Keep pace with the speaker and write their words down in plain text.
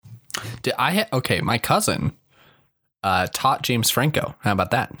My cousin taught James Franco. How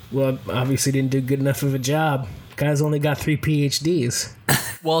about that? Well, obviously didn't do good enough of a job. Guy's only got 3 PhDs.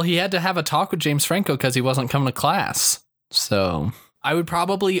 Well, he had to have a talk with James Franco because he wasn't coming to class. So I would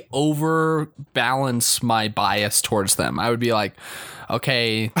probably overbalance my bias towards them. I would be like,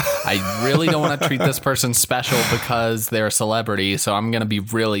 okay, I really don't want to treat this person special because they're a celebrity, so I'm going to be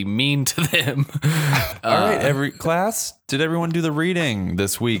really mean to them. All right, every class, did everyone do the reading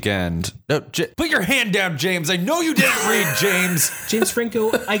this weekend? No, put your hand down, James. I know you didn't read, James. James Franco,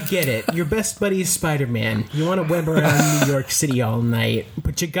 I get it. Your best buddy is Spider-Man. You want to web around New York City all night,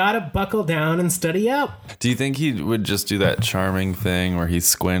 but you got to buckle down and study up. Do you think he would just do that charming thing where he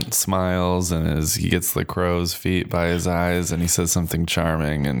smiles and he gets the crow's feet by his eyes and he says something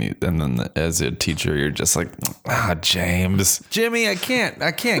charming and then as a teacher you're just like, James, Jimmy, I can't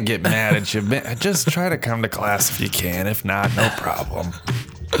get mad at you. Just try to come to class if you can. If not, no problem.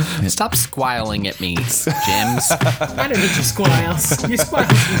 Stop squiling at me, James. I don't need your squiles. Your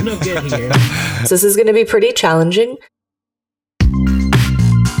squiles is no good here. So this is going to be pretty challenging.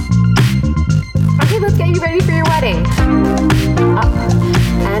 Okay, let's get you ready for your wedding. Up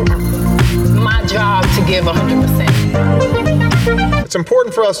and up. My job to give 100%. It's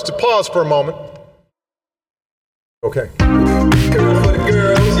important for us to pause for a moment. Okay. Girls for the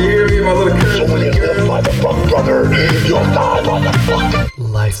girls, you hear me, my little girls for the girls. Motherfucker, brother, you're not motherfucker.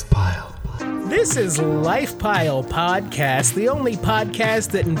 Life Pile. This is Life Pile Podcast, the only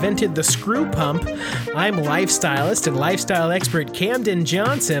podcast that invented the screw pump. I'm lifestylist and lifestyle expert Camden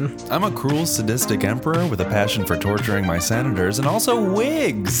Johnson. I'm a cruel, sadistic emperor with a passion for torturing my senators and also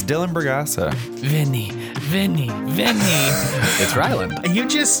wigs, Dylan Bergassa. Vinny. It's Ryland. You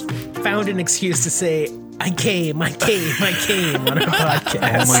just found an excuse to say, I came on our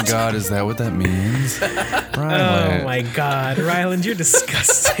podcast. Oh my God, is that what that means? Oh my God, Ryland, you're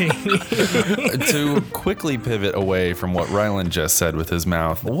disgusting. To quickly pivot away from what Ryland just said with his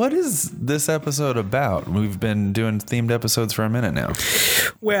mouth, what is this episode about? We've been doing themed episodes for a minute now.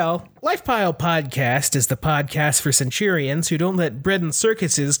 Well, Life Pile Podcast is the podcast for centurions who don't let bread and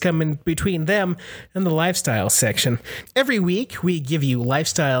circuses come in between them and the lifestyle section. Every week, we give you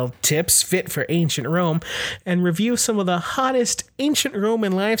lifestyle tips fit for ancient Rome and review some of the hottest ancient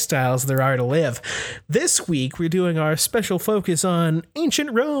Roman lifestyles there are to live. This week, we're doing our special focus on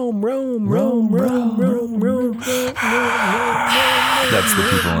ancient Rome. That's the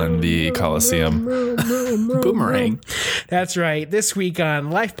people in the Colosseum. Boomerang. That's right. This week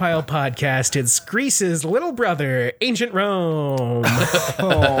on Life Pile Podcast, it's Greece's little brother, ancient Rome.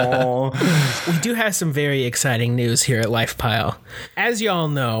 We do have some very exciting news here at Life Pile. As y'all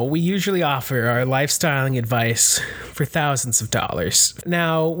know, we usually offer our lifestyling advice for thousands of dollars.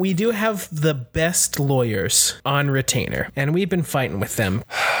 Now, we do have the best lawyers on retainer, and we've been fighting with them.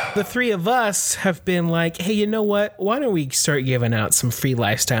 The three of us have been like, hey, you know what? Why don't we start giving out some free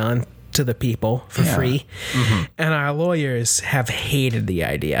lifestyling to the people for free? Mm-hmm. And our lawyers have hated the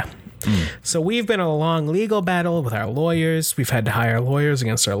idea. So we've been in a long legal battle with our lawyers. We've had to hire lawyers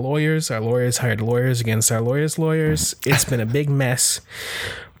against our lawyers. Our lawyers hired lawyers against our lawyers' lawyers. It's been a big mess.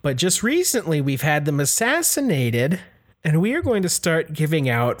 But just recently, we've had them assassinated, and we are going to start giving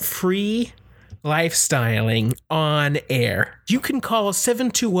out free lifestyling on air. You can call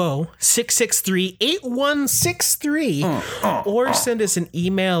 720-663-8163 or send us an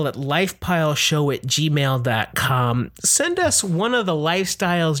email at lifepileshow@gmail.com. Send us one of the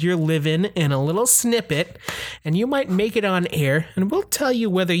lifestyles you're living in a little snippet, and you might make it on air, and we'll tell you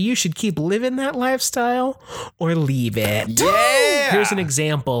whether you should keep living that lifestyle or leave it. Yeah! Here's an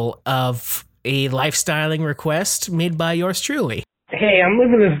example of a lifestyling request made by yours truly. Hey, I'm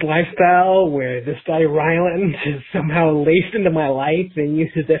living this lifestyle where this guy Ryland is somehow laced into my life and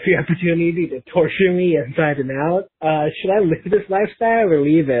uses every opportunity to torture me inside and out. Should I live this lifestyle or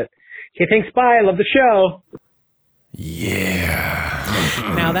leave it? Okay, thanks, bye. Love the show. Yeah.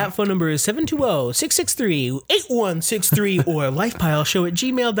 Now, that phone number is 720-663-8163 or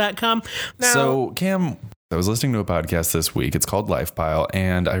lifepileshow@gmail.com. Now, So, Cam, I was listening to a podcast this week. It's called Life Pile,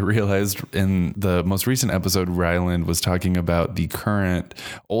 and I realized in the most recent episode, Ryland was talking about the current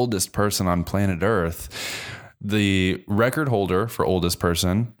oldest person on planet Earth. The record holder for oldest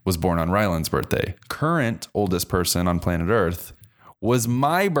person was born on Ryland's birthday. Current oldest person on planet Earth was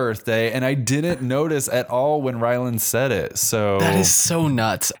my birthday, and I didn't notice at all when Rylan said it. So That is so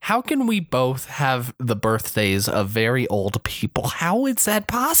nuts. How can we both have the birthdays of very old people? How is that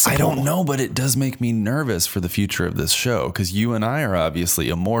possible? I don't know, but it does make me nervous for the future of this show because you and I are obviously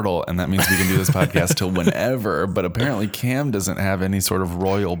immortal, and that means we can do this podcast till whenever. But apparently, Cam doesn't have any sort of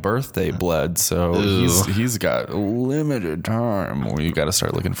royal birthday blood, so he's got limited time where you got to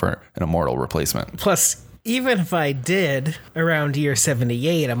start looking for an immortal replacement. Plus, even if I did, around year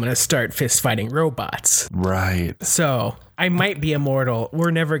 78, I'm going to start fist fighting robots. Right. So I might be immortal. We're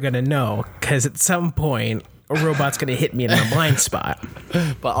never going to know because at some point, a robot's going to hit me in the blind spot.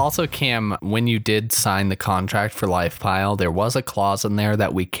 But also, Cam, when you did sign the contract for LifePile, there was a clause in there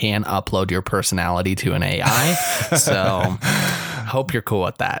that we can upload your personality to an AI. So hope you're cool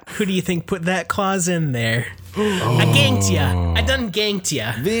with that. Who do you think put that clause in there? I ganked ya. I done ganked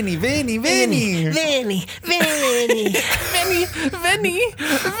ya. Vinny. Vanny.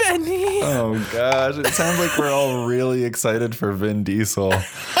 Oh, gosh. It sounds like we're all really excited for Vin Diesel.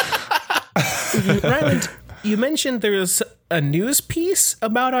 Ryland, you mentioned there was a news piece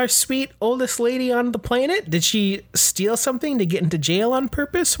about our sweet oldest lady on the planet. Did she steal something to get into jail on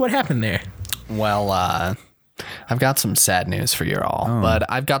purpose? What happened there? Well, I've got some sad news for you all, but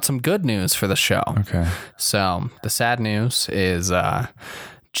I've got some good news for the show. Okay. So the sad news is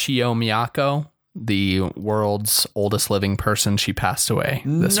Chio Miyako, the world's oldest living person, she passed away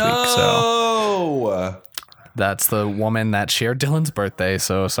this week. So that's the woman that shared Dylan's birthday.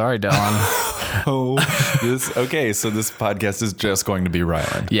 So sorry, Dylan. So this podcast is just going to be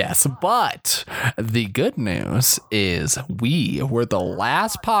Ryland. Yes, but the good news is we were the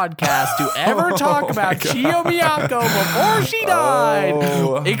last podcast to ever talk about Chio Miyako before she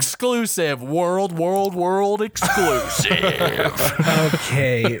died. Exclusive. World exclusive.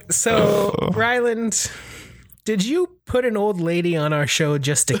 Okay, so Ryland, did you put an old lady on our show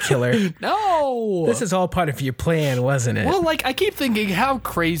just to kill her? No. This is all part of your plan, wasn't it? Well, like, I keep thinking, how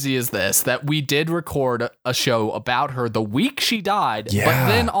crazy is this that we did record a show about her the week she died, but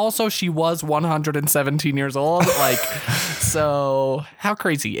then also she was 117 years old? Like, so how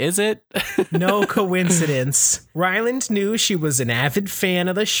crazy is it? No coincidence. Ryland knew she was an avid fan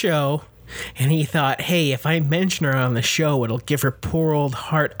of the show, and he thought, hey, if I mention her on the show, it'll give her poor old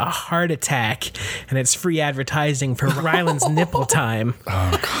heart a heart attack, and it's free advertising for Ryland's nipple time.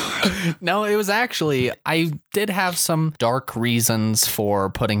 Oh, God. No, it was actually, I did have some dark reasons for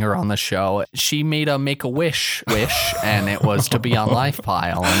putting her on the show. She made a Make-A-Wish wish, and it was to be on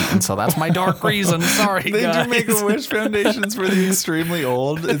LifePile, and so that's my dark reason. Sorry, guys. They do Make-A-Wish foundations for the extremely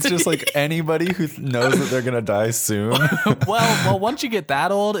old. It's just like anybody who knows that they're going to die soon. Well, once you get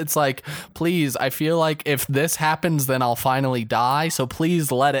that old, it's like, please, I feel like if this happens, then I'll finally die. So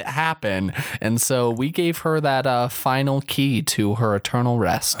please let it happen. And so we gave her that final key to her eternal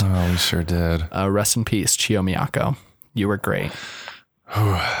rest. Oh, we sure did. Rest in peace, Chio Miyako. You were great.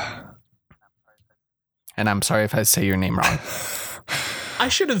 And I'm sorry if I say your name wrong. I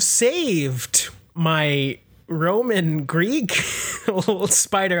should have saved my Roman Greek old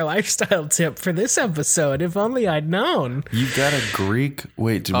spider lifestyle tip for this episode. If only I'd known. You got a Greek?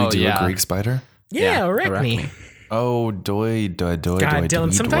 Wait, did we do a Greek spider? Yeah, Arachne. Oh, doy. God,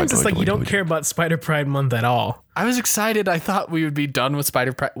 Dylan, sometimes it's like you don't care about Spider Pride Month at all. I was excited. I thought we would be done with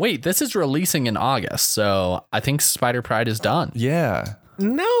Spider Pride. Wait, this is releasing in August, so I think Spider Pride is done. Yeah.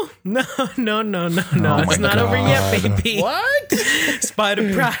 No. It's not over yet, baby. What?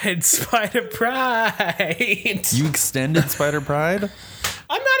 Spider Pride. You extended Spider Pride?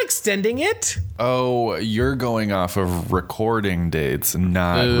 I'm not extending it. Oh, you're going off of recording dates,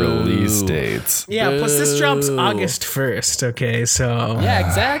 not release dates. Yeah, plus this drops August 1st, okay, so... Yeah,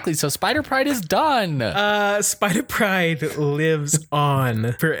 exactly. So Spider Pride is done. Spider Pride lives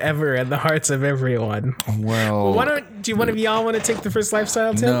on forever in the hearts of everyone. Well, do one of y'all want to take the first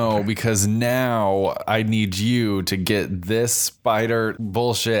lifestyle tip? No, because now I need you to get this spider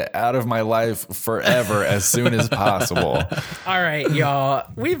bullshit out of my life forever as soon as possible. All right, y'all.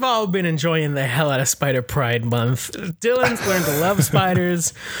 We've all been enjoying the hell out of Spider Pride Month. Dylan's learned to love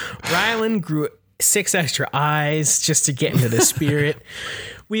spiders. Ryland grew 6 extra eyes just to get into the spirit.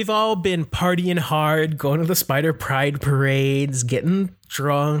 We've all been partying hard, going to the Spider Pride parades, getting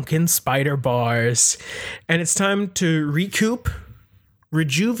drunk in spider bars. And it's time to recoup,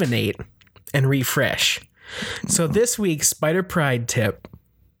 rejuvenate, and refresh. So this week's Spider Pride tip,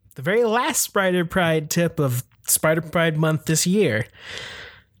 the very last Spider Pride tip of Spider Pride Month this year,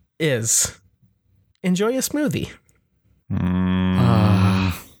 is enjoy a smoothie.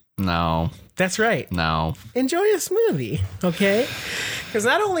 No. That's right. No. Enjoy a smoothie, okay? Because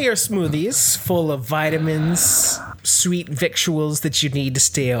not only are smoothies full of vitamins, sweet victuals that you need to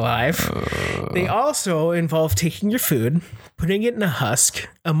stay alive. They also involve taking your food, putting it in a husk,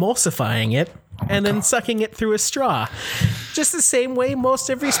 emulsifying it, and then sucking it through a straw. Just the same way most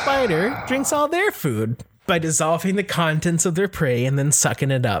every spider drinks all their food, by dissolving the contents of their prey and then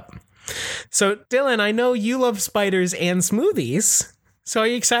sucking it up. So, Dylan, I know you love spiders and smoothies. So are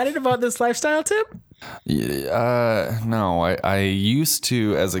you excited about this lifestyle tip? No, I used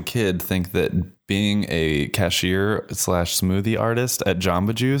to, as a kid, think that being a cashier / smoothie artist at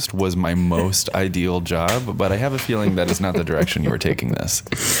Jamba Juiced was my most ideal job, but I have a feeling that is not the direction you were taking this.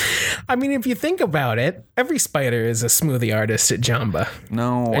 I mean, if you think about it, every spider is a smoothie artist at Jamba.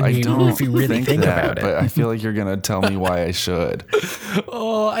 No, And I you- don't if you really think that, about it. but I feel like you're going to tell me why I should.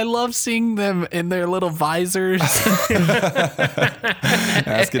 Oh, I love seeing them in their little visors.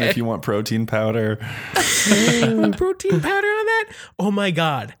 Asking if you want protein powder. Protein powder on that? Oh my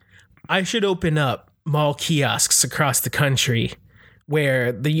God. I should open up mall kiosks across the country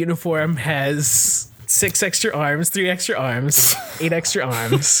where the uniform has 6 extra arms, 3 extra arms, 8 extra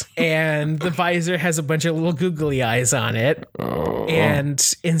arms, and the visor has a bunch of little googly eyes on it.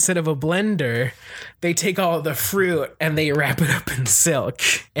 And instead of a blender, they take all of the fruit and they wrap it up in silk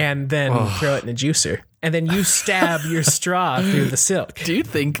and then throw it in a juicer. And then you stab your straw through the silk. Do you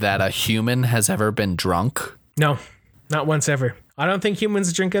think that a human has ever been drunk? No, not once ever. I don't think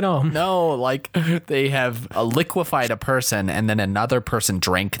humans drink at all. No, like they have liquefied a person and then another person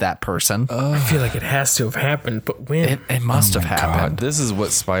drank that person. I feel like it has to have happened, but when? It must have God, happened. this is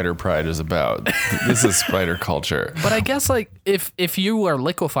what spider pride is about. This is spider culture. But I guess like if you are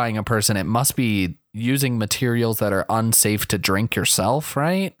liquefying a person, it must be using materials that are unsafe to drink yourself,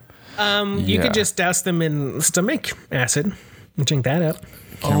 right? You Yeah. could just douse them in stomach acid and drink that up.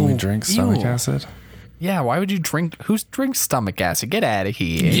 Can we drink stomach ew. acid? Yeah, why would you drink? Who drinks stomach acid? Get out of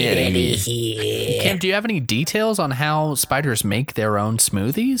here. Cam, do you have any details on how spiders make their own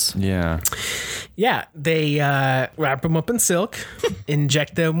smoothies? Yeah. Yeah, they wrap them up in silk,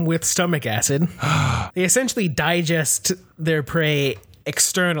 inject them with stomach acid. They essentially digest their prey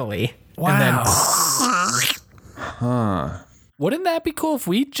externally. Wow. Wouldn't that be cool if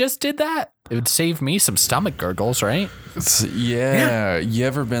we just did that? It would save me some stomach gurgles, right? Yeah. You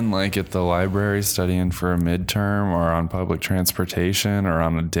ever been like at the library studying for a midterm or on public transportation or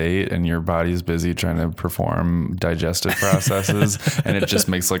on a date and your body's busy trying to perform digestive processes and it just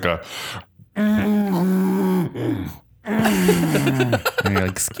makes like a and you're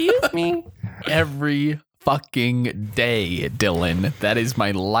like, excuse me? Every fucking day, Dylan. That is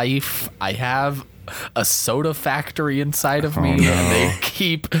my life. I have a soda factory inside of me, and they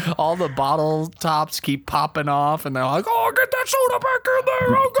keep all the bottle tops keep popping off, and they're like, "Oh, get that soda back in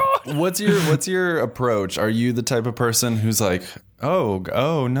there! Oh God!" What's your approach? Are you the type of person who's like,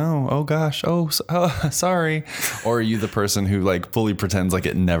 oh no, oh gosh, sorry, or are you the person who like fully pretends like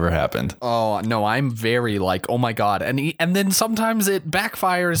it never happened? Oh no, I'm very like, oh my God, and then sometimes it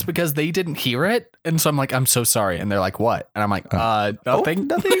backfires because they didn't hear it, and so I'm like, I'm so sorry, and they're like, what? And I'm like, nothing.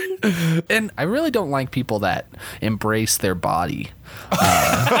 And I really don't like people that embrace their body.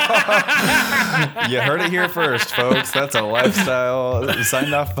 You heard it here first, folks. That's a lifestyle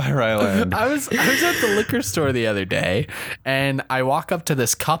signed off by Ryland. I was at the liquor store the other day, and I walk up to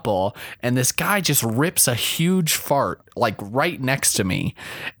this couple, and this guy just rips a huge fart like right next to me.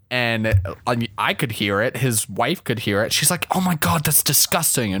 And I mean, I could hear it. His wife could hear it. She's like, "Oh my God, that's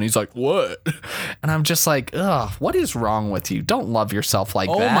disgusting." And he's like, "What?" And I'm just like, "Ugh, what is wrong with you? Don't love yourself like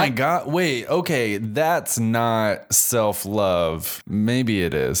that." Oh my God. Wait, okay. That's not self-love. Maybe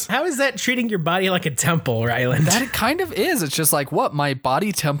it is. How is that treating your body like a temple, Ryland? That it kind of is. It's just like, what? My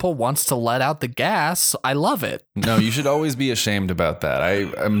body temple wants to let out the gas. I love it. No, you should always be ashamed about that.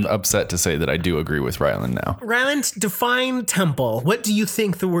 I'm upset to say that I do agree with Ryland now. Ryland, define temple. What do you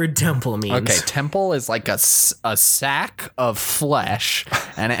think the word temple means? Okay, temple is like a sack of flesh,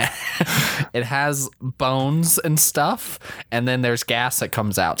 and it has bones and stuff, and then there's gas that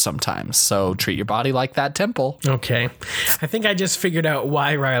comes out sometimes. So treat your body like that temple. Okay. I think I just figured out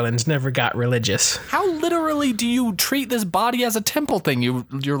why Ryland never got religious. How literally do you treat this body as a temple thing?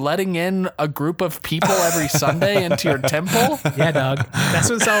 You're letting in a group of people every Sunday into your temple? Yeah, dog. That's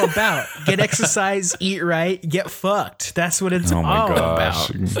what it's all about. Get exercise, eat right, get fucked. That's what it's Oh my all gosh.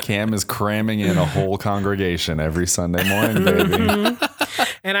 about. Cam is cramming in a whole congregation every Sunday morning, baby.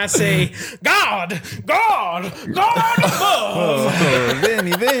 And I say, God above. Oh,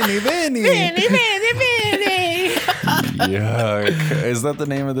 Vinny. Vinny. Yuck. Is that the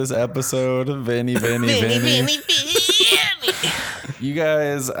name of this episode? Vinny. You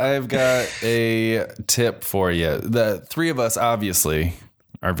guys, I've got a tip for you. The three of us, obviously,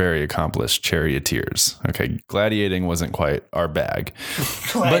 are very accomplished charioteers. Okay, gladiating wasn't quite our bag.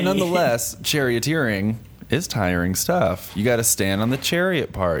 But nonetheless, charioteering is tiring stuff. You got to stand on the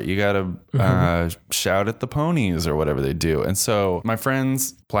chariot part. You got to shout at the ponies or whatever they do. And so my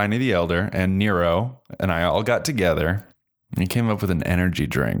friends Pliny the Elder and Nero and I all got together and we came up with an energy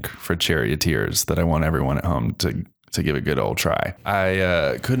drink for charioteers that I want everyone at home to give a good old try.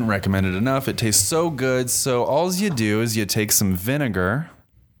 I couldn't recommend it enough. It tastes so good. So all you do is you take some vinegar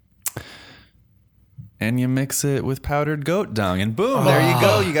and you mix it with powdered goat dung, and boom, there you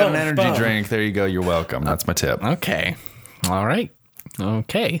go. You got an energy drink. There you go. You're welcome. That's my tip. Okay. All right.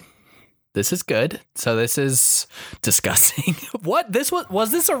 Okay. This is good. So this is disgusting. What?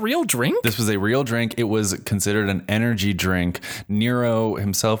 Was this a real drink? This was a real drink. It was considered an energy drink. Nero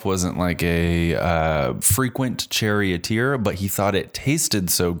himself wasn't like a frequent charioteer, but he thought it tasted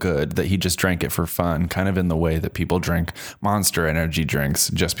so good that he just drank it for fun, kind of in the way that people drink Monster energy drinks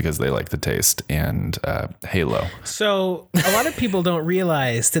just because they like the taste and Halo. So a lot of people don't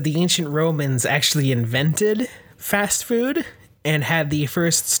realize that the ancient Romans actually invented fast food and had the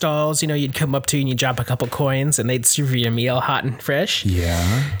first stalls, you'd come up to and you drop a couple coins and they'd serve you a meal hot and fresh.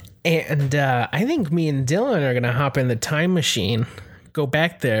 Yeah. And I think me and Dylan are going to hop in the time machine, go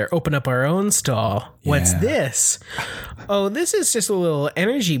back there, open up our own stall. What's this? Oh, this is just a little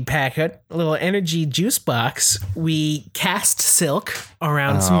energy packet, a little energy juice box. We cast silk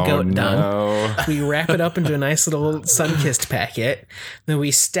around some goat dung. We wrap it up into a nice little sun-kissed packet. Then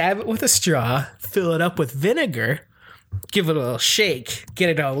we stab it with a straw, fill it up with vinegar, give it a little shake, get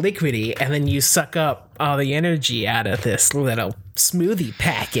it all liquidy, and then you suck up all the energy out of this little smoothie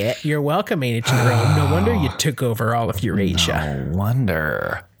packet. You're welcome, ancient Rome. No wonder you took over all of Eurasia. No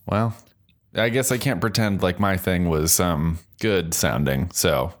wonder. Well, I guess I can't pretend like my thing was good sounding.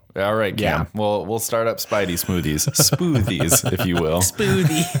 So, all right, Cam. Well, we'll start up Spidey smoothies, if you will.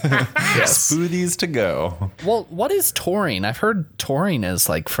 Smoothie. Smoothies to go. Well, what is taurine? I've heard taurine is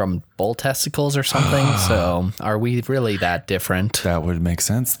like from bull testicles or something. So are we really that different? That would make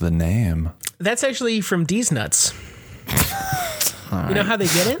sense. The name. That's actually from D's nuts. You know how they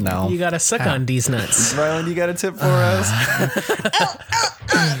get it? No. You gotta suck on D's nuts. Ryland, you got a tip for us?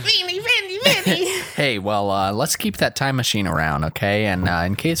 Hey, well, let's keep that time machine around, okay? And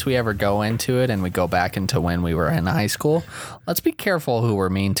in case we ever go into it and we go back into when we were in high school, let's be careful who we're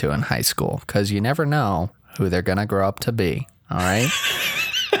mean to in high school, because you never know who they're going to grow up to be, all right?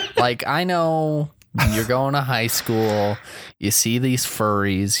 Like, I know you're going to high school, you see these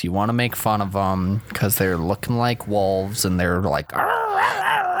furries, you want to make fun of them because they're looking like wolves and they're like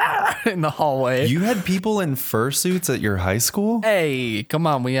in the hallway. You had people in fursuits at your high school? Hey, come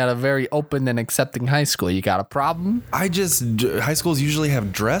on, we had a very open and accepting high school. You got a problem? High schools usually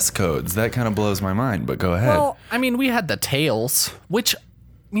have dress codes. That kind of blows my mind, but go ahead. Well, I mean, we had the tails, which,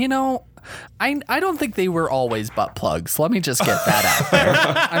 I don't think they were always butt plugs. Let me just get that out there.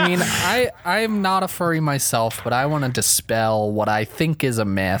 I mean, I'm not a furry myself, but I want to dispel what I think is a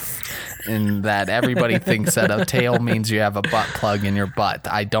myth in that everybody thinks that a tail means you have a butt plug in your butt.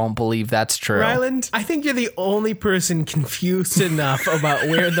 I don't believe that's true. Ryland, I think you're the only person confused enough about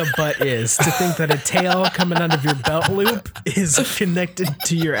where the butt is to think that a tail coming out of your belt loop is connected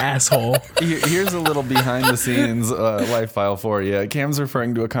to your asshole. Here's a little behind the scenes life file for you. Cam's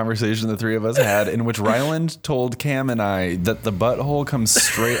referring to a conversation the three of us had in which Ryland told Cam and I that the butthole comes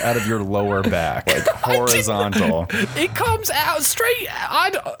straight out of your lower back, like horizontal. It comes out straight.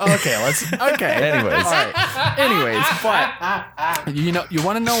 Okay. Anyways. All right. Anyways, but you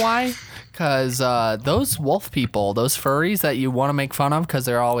want to know why? Because those wolf people, those furries that you want to make fun of because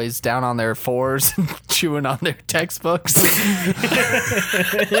they're always down on their fours and chewing on their textbooks.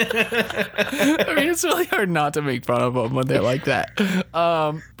 I mean, it's really hard not to make fun of them when they're like that.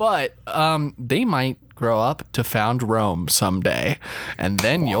 But they might grow up to found Rome someday, and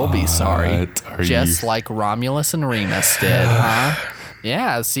then you'll be sorry, just like Romulus and Remus did, huh?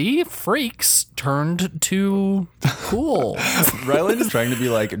 Yeah, see? Freaks turned to cool. Ryland is trying to be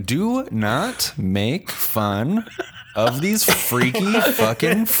like, do not make fun of these freaky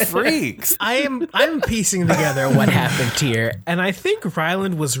fucking freaks. I'm piecing together what happened here, and I think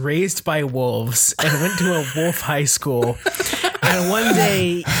Ryland was raised by wolves and went to a wolf high school. And one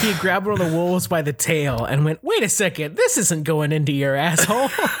day he grabbed one of the wolves by the tail and went, "Wait a second, this isn't going into your asshole.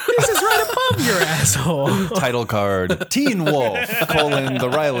 This is right above your asshole." Title card: Teen Wolf: the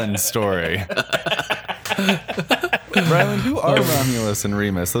Ryland story. Ryland, who are Romulus and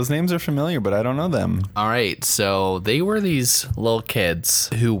Remus? Those names are familiar, but I don't know them. All right, so they were these little kids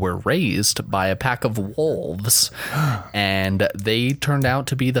who were raised by a pack of wolves, and they turned out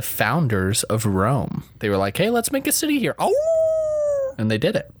to be the founders of Rome. They were like, "Hey, let's make a city here." Oh! and they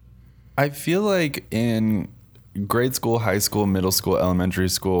did it. I feel like in grade school, high school, middle school, elementary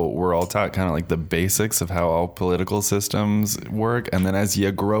school, we're all taught kind of like the basics of how all political systems work. And then as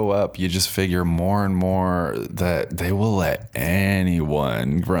you grow up, you just figure more and more that they will let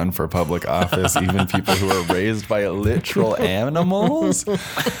anyone run for public office, even people who are raised by literal animals.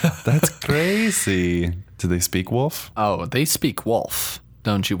 That's crazy. Do they speak wolf? Oh, they speak wolf.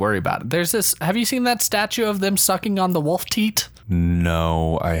 Don't you worry about it. There's this. Have you seen that statue of them sucking on the wolf teat?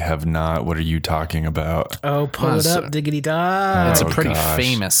 No, I have not. What are you talking about? Oh, pull it up, diggity dog. It's a Oh, pretty gosh.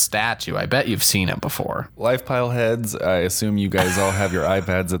 famous statue. I bet you've seen it before. Life Pile heads, I assume you guys all have your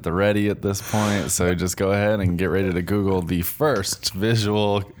iPads at the ready at this point, so just go ahead and get ready to Google the first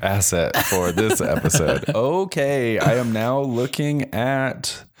visual asset for this episode. Okay, I am now looking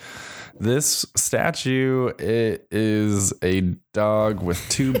at this statue. It is a dog with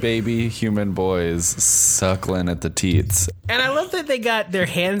two baby human boys suckling at the teats. And I love that they got their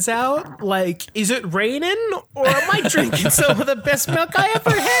hands out. Like, is it raining or am I drinking some of the best milk I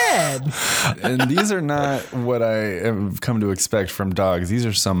ever had? And these are not what I have come to expect from dogs. These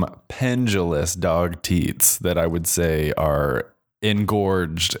are some pendulous dog teats that I would say are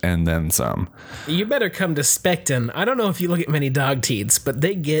engorged and then some. You better come to Specton. I don't know if you look at many dog teats, but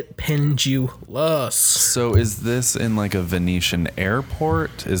they get pendulous. So is this in like a Venetian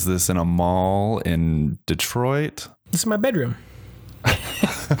airport? Is this in a mall in Detroit? This is my bedroom.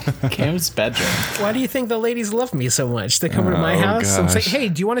 Cam's bedroom. Why do you think the ladies love me so much? They come to my Oh, house and say, gosh. hey,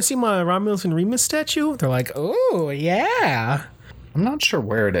 do you want to see my Romulus and Remus statue? They're like, oh, yeah. I'm not sure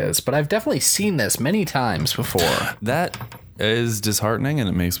where it is, but I've definitely seen this many times before. That is disheartening, and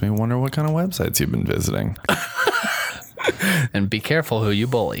it makes me wonder what kind of websites you've been visiting. And be careful who you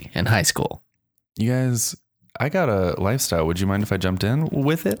bully in high school. You guys, I got a lifestyle. Would you mind if I jumped in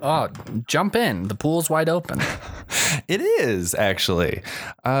with it? Oh, jump in. The pool's wide open. It is actually.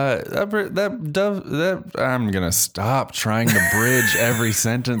 I'm gonna stop trying to bridge every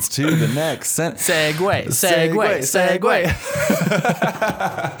sentence to the next sentence. Segue.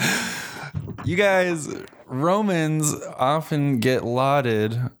 You guys, Romans often get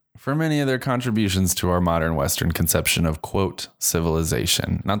lauded for many of their contributions to our modern Western conception of, quote,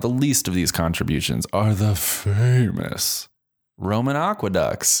 civilization. Not the least of these contributions are the famous Roman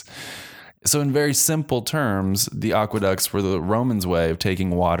aqueducts. So in very simple terms, the aqueducts were the Romans' way of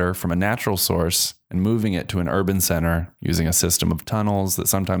taking water from a natural source and moving it to an urban center using a system of tunnels that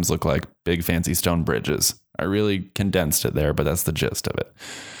sometimes look like big fancy stone bridges. I really condensed it there, but that's the gist of it.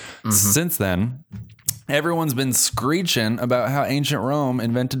 Since then, everyone's been screeching about how ancient Rome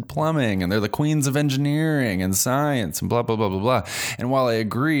invented plumbing and they're the queens of engineering and science and blah, blah, blah, blah, blah. And while I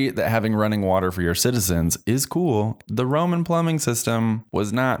agree that having running water for your citizens is cool, the Roman plumbing system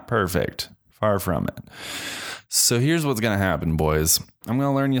was not perfect. Far from it. So here's what's going to happen, boys. I'm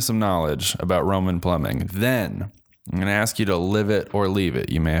going to learn you some knowledge about Roman plumbing. Then I'm going to ask you to live it or leave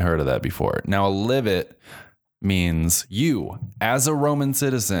it. You may have heard of that before. Now, a live it means you, as a Roman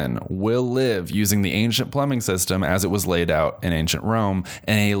citizen, will live using the ancient plumbing system as it was laid out in ancient Rome.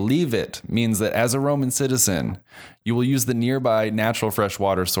 And a leave it means that as a Roman citizen, you will use the nearby natural fresh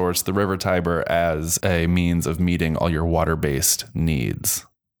water source, the River Tiber, as a means of meeting all your water-based needs.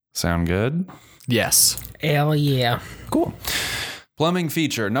 Sound good? Yes. Hell yeah. Cool. Plumbing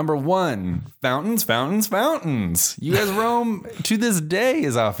feature number 1, fountains. You guys, Rome to this day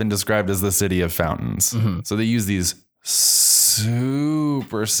is often described as the city of fountains. So they use these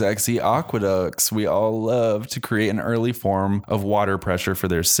super sexy aqueducts we all love to create an early form of water pressure for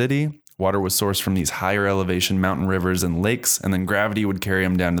their city. Water was sourced from these higher elevation mountain rivers and lakes, and then gravity would carry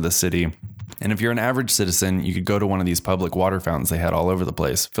them down to the city. And if you're an average citizen, you could go to one of these public water fountains they had all over the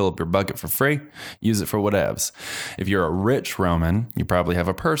place, fill up your bucket for free, use it for whatevs. If you're a rich Roman, you probably have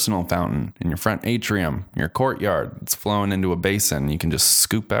a personal fountain in your front atrium, your courtyard. It's flowing into a basin. You can just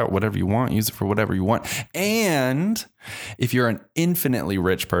scoop out whatever you want, use it for whatever you want. And if you're an infinitely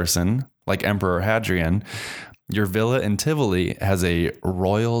rich person, like Emperor Hadrian, your villa in Tivoli has a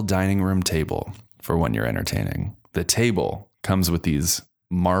royal dining room table for when you're entertaining. The table comes with these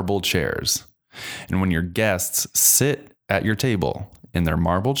marble chairs. And when your guests sit at your table in their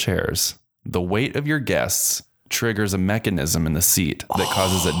marble chairs, the weight of your guests triggers a mechanism in the seat that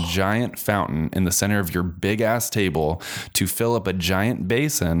causes a giant fountain in the center of your big ass table to fill up a giant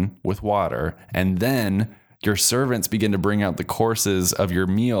basin with water. And then your servants begin to bring out the courses of your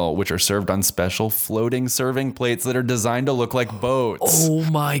meal, which are served on special floating serving plates that are designed to look like boats. Oh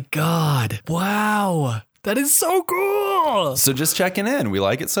my God. Wow. That is so cool. So just checking in. We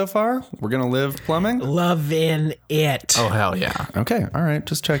like it so far? We're going to live plumbing? Loving it. Oh, hell yeah. Okay. All right.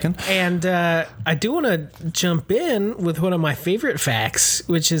 Just checking. And I do want to jump in with one of my favorite facts,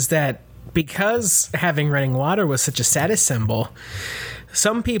 which is that because having running water was such a status symbol,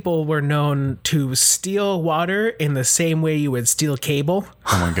 some people were known to steal water in the same way you would steal cable.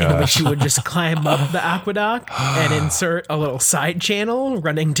 Oh my God. In which you would just climb up the aqueduct and insert a little side channel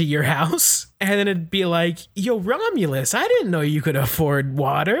running to your house. And then it'd be like, yo, Romulus, I didn't know you could afford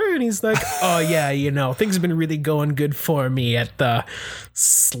water. And he's like, oh, yeah, things have been really going good for me at the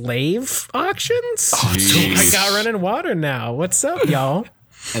slave auctions. Oh, I got running water now. What's up, y'all?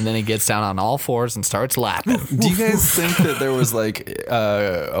 And then he gets down on all fours and starts lapping. Do you guys think that there was like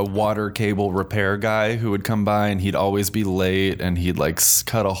a water cable repair guy who would come by and he'd always be late and he'd like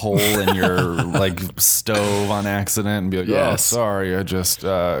cut a hole in your like stove on accident and be like, oh, sorry, I just,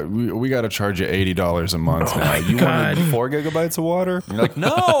 we got to charge you $80 a month now. You wanted 4 gigabytes of water? And you're like,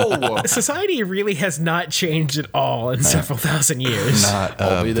 no! Society really has not changed at all in several thousand years.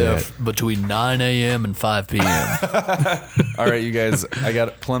 I'll be there between 9 a.m. and 5 p.m. All right, you guys, I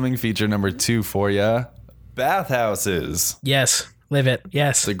got plumbing feature number 2 for you. Bathhouses. Yes, live it.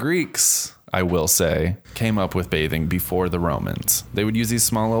 Yes. The Greeks, I will say, came up with bathing before the Romans. They would use these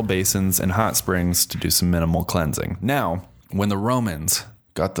small little basins and hot springs to do some minimal cleansing. Now, when the Romans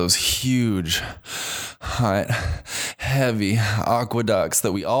got those huge, hot, heavy aqueducts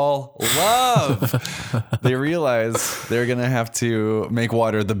that we all love, they realized they're going to have to make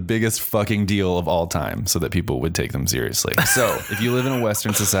water the biggest fucking deal of all time so that people would take them seriously. So if you live in a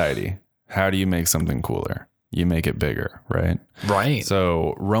Western society, how do you make something cooler? You make it bigger, right? Right.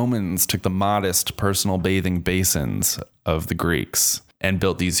 So Romans took the modest personal bathing basins of the Greeks and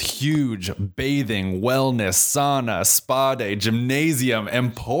built these huge bathing, wellness, sauna, spa day, gymnasium,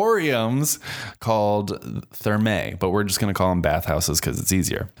 emporiums called thermae, but we're just going to call them bathhouses because it's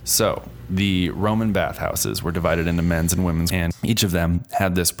easier. So the Roman bathhouses were divided into men's and women's, and each of them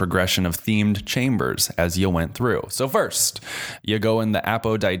had this progression of themed chambers as you went through. So first, you go in the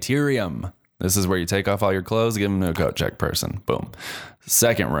apoditerium. This is where you take off all your clothes, give them to a coat check person. Boom.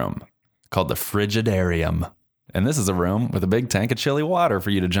 Second room, called the frigidarium. And this is a room with a big tank of chilly water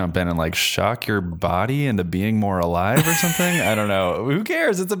for you to jump in and like shock your body into being more alive or something. I don't know. Who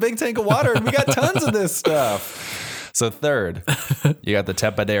cares? It's a big tank of water and we got tons of this stuff. So third, you got the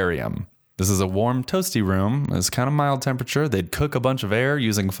tepidarium. This is a warm, toasty room. It's kind of mild temperature. They'd cook a bunch of air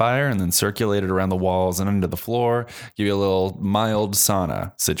using fire and then circulate it around the walls and into the floor. Give you a little mild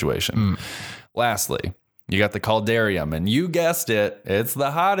sauna situation. Lastly, you got the caldarium, and you guessed it, it's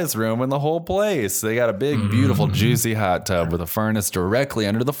the hottest room in the whole place. They got a big, beautiful, juicy hot tub with a furnace directly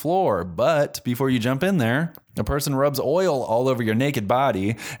under the floor. But before you jump in there, a person rubs oil all over your naked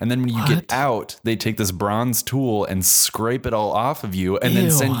body, and then when you get out, they take this bronze tool and scrape it all off of you and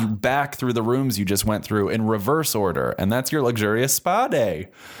then send you back through the rooms you just went through in reverse order. And that's your luxurious spa day.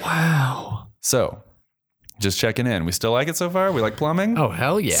 Wow. So, just checking in. We still like it so far? We like plumbing? Oh,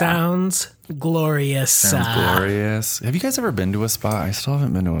 hell yeah. Sounds glorious. Sounds glorious. Have you guys ever been to a spa? I still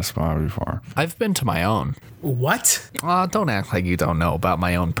haven't been to a spa before. I've been to my own. What? Don't act like you don't know about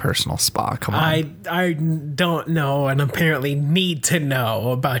my own personal spa. Come on. I don't know and apparently need to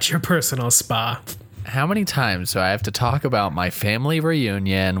know about your personal spa. How many times do I have to talk about my family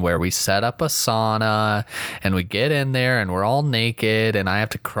reunion where we set up a sauna and we get in there and we're all naked and I have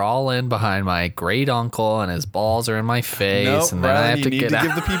to crawl in behind my great uncle and his balls are in my face, Nope, and then I have you to need get to out.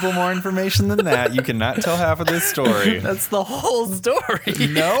 give the people more information than that. You cannot tell half of this story. That's the whole story.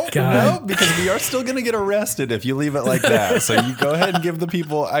 No, because we are still going to get arrested if you leave it like that. So you go ahead and give the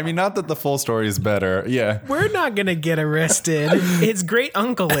people, I mean, not that the full story is better. Yeah. We're not going to get arrested. His great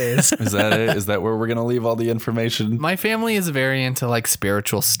uncle is. Is that it? Is that where we're going to leave all the information? My family is very into like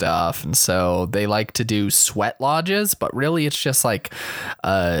spiritual stuff, and so they like to do sweat lodges, but really it's just like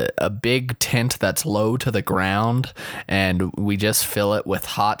a big tent that's low to the ground, and we just fill it with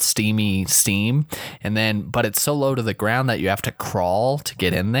hot steamy steam, and then but it's so low to the ground that you have to crawl to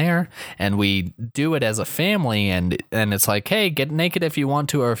get in there, and we do it as a family, and it's like, hey, get naked if you want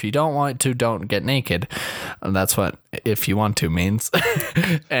to, or if you don't want to, don't get naked. And that's what if you want to means.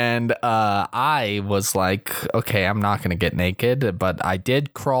 And I was like, okay, I'm not gonna get naked, but I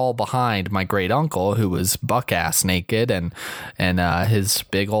did crawl behind my great uncle who was buck ass naked, and his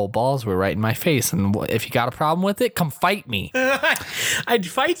big old balls were right in my face. And if you got a problem with it, come fight me. I'd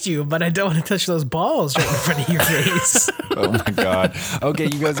fight you, but I don't want to touch those balls right in front of your face. Oh my God. Okay,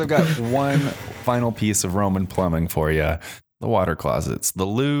 you guys, I've got one final piece of Roman plumbing for you. The water cloosets, the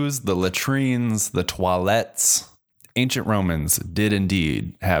loos, the latrines, the toilettes. Ancient Romans did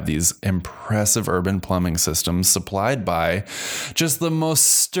indeed have these impressive urban plumbing systems supplied by just the most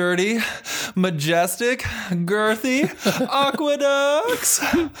sturdy, majestic, girthy aqueducts.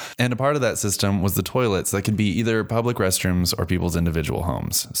 And a part of that system was the toilets that could be either public restrooms or people's individual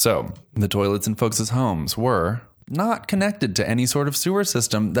homes. So the toilets in folks' homes were not connected to any sort of sewer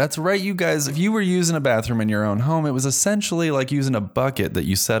system. That's right, you guys. If you were using a bathroom in your own home, it was essentially like using a bucket that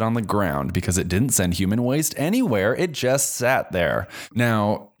you set on the ground because it didn't send human waste anywhere. It just sat there.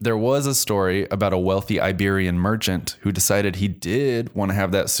 Now, there was a story about a wealthy Iberian merchant who decided he did want to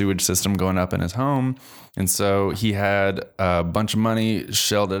have that sewage system going up in his home. And so he had a bunch of money,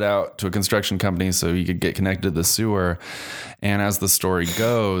 shelled it out to a construction company so he could get connected to the sewer. And as the story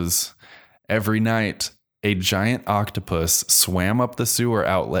goes, every night, a giant octopus swam up the sewer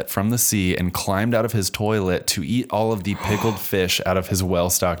outlet from the sea and climbed out of his toilet to eat all of the pickled fish out of his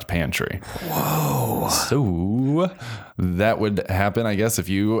well-stocked pantry. Whoa. So that would happen, I guess, if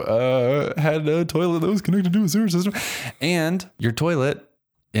you had a toilet that was connected to a sewer system. And your toilet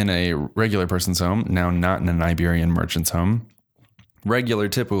in a regular person's home, now not in an Iberian merchant's home, regular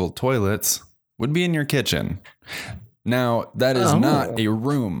typical toilets would be in your kitchen. Now, that is not a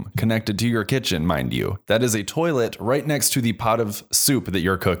room connected to your kitchen, mind you. That is a toilet right next to the pot of soup that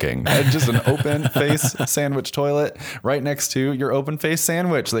you're cooking. That's just an open face sandwich toilet right next to your open face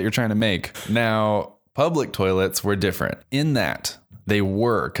sandwich that you're trying to make. Now, public toilets were different in that they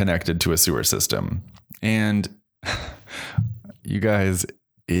were connected to a sewer system. And you guys,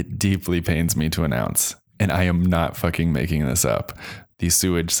 it deeply pains me to announce, and I am not fucking making this up, the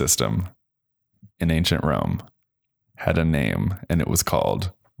sewage system in ancient Rome had a name, and it was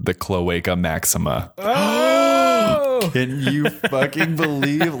called the Cloaca Maxima. Can you fucking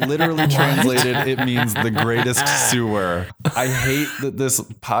believe? Literally translated, it means the greatest sewer. I hate that this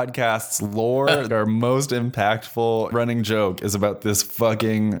podcast's lore, our most impactful running joke is about this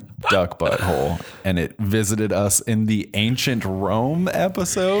fucking duck butthole. And it visited us in the ancient Rome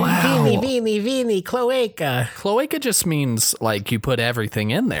episode. Wow. Vini, cloaca. Cloaca just means like you put everything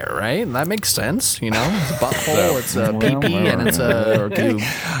in there, right? That makes sense. You know, it's a butthole, it's a pee-pee, and it's a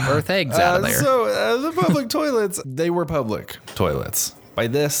earth eggs out of there. So the public toilets, they were public toilets. By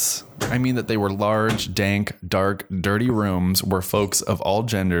this, I mean that they were large, dank, dark, dirty rooms where folks of all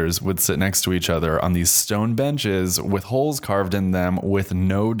genders would sit next to each other on these stone benches with holes carved in them with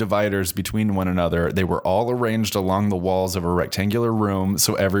no dividers between one another. They were all arranged along the walls of a rectangular room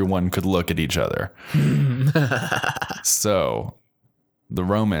so everyone could look at each other. So, the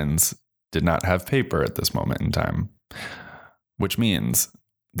Romans did not have paper at this moment in time, which means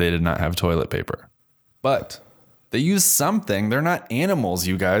they did not have toilet paper. But they use something. They're not animals,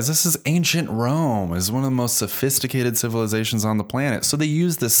 you guys. This is ancient Rome. It's one of the most sophisticated civilizations on the planet. So they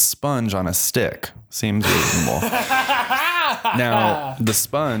use this sponge on a stick. Seems reasonable. Now, the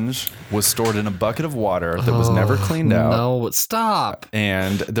sponge was stored in a bucket of water that was never cleaned out. No, stop.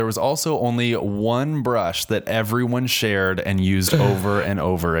 And there was also only one brush that everyone shared and used over and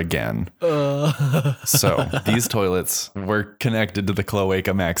over again. So these toilets were connected to the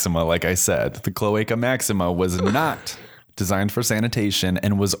Cloaca Maxima, like I said. The Cloaca Maxima was not designed for sanitation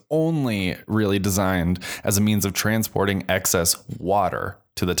and was only really designed as a means of transporting excess water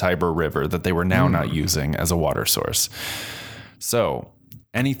to the Tiber River that they were now not using as a water source. So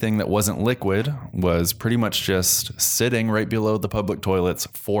anything that wasn't liquid was pretty much just sitting right below the public toilets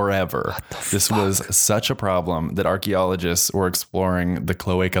forever. This was such a problem that archaeologists were exploring the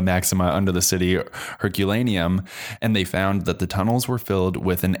Cloaca Maxima under the city Herculaneum, and they found that the tunnels were filled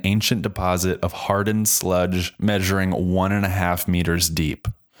with an ancient deposit of hardened sludge measuring 1.5 meters deep.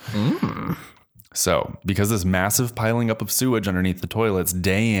 So, because this massive piling up of sewage underneath the toilets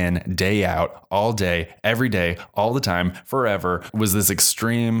day in, day out, all day, every day, all the time, forever, was this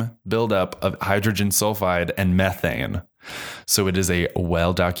extreme buildup of hydrogen sulfide and methane. So it is a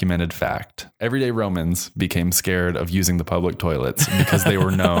well-documented fact. Everyday Romans became scared of using the public toilets because they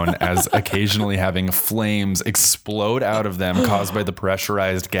were known as occasionally having flames explode out of them caused by the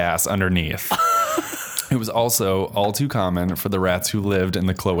pressurized gas underneath. It was also all too common for the rats who lived in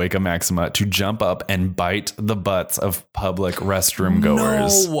the Cloaca Maxima to jump up and bite the butts of public restroom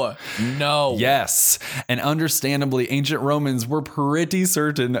goers. No. Yes. And understandably, ancient Romans were pretty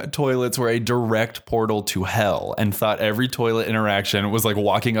certain toilets were a direct portal to hell and thought every toilet interaction was like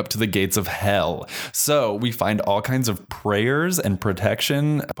walking up to the gates of hell. So we find all kinds of prayers and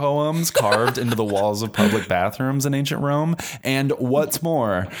protection poems carved into the walls of public bathrooms in ancient Rome. And what's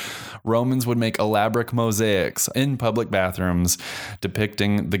more, Romans would make elaborate mosaics in public bathrooms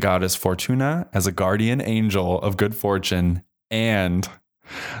depicting the goddess Fortuna as a guardian angel of good fortune and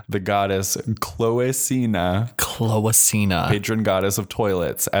the goddess Cloacina, patron goddess of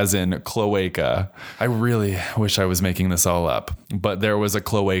toilets, as in cloaca. I really wish I was making this all up, but there was a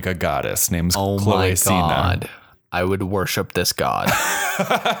cloaca goddess named Cloacina. My God. I would worship this god.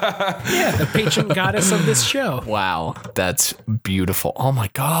 Yeah, the patron goddess of this show. Wow, that's beautiful. Oh my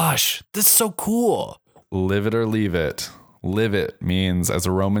gosh, this is so cool. Live it or leave it. Live it means, as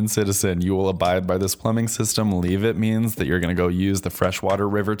a Roman citizen, you will abide by this plumbing system. Leave it means that you're going to go use the freshwater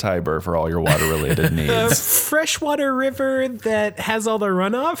river Tiber for all your water-related needs. The freshwater river that has all the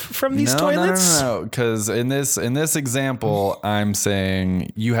runoff from these toilets? No. Because in this example, I'm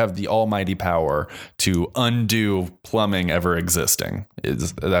saying you have the almighty power to undo plumbing ever existing.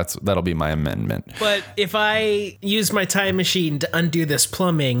 That'll be my amendment. But if I use my time machine to undo this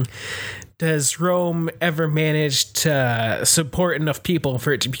plumbing, does Rome ever manage to support enough people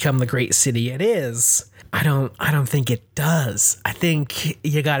for it to become the great city it is? I don't think it does. I think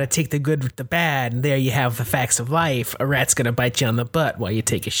you got to take the good with the bad, and there you have the facts of life. A rat's gonna bite you on the butt while you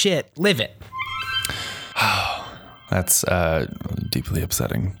take a shit. Live it. That's deeply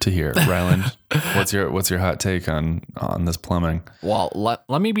upsetting to hear. Ryland, what's your hot take on this plumbing? Well,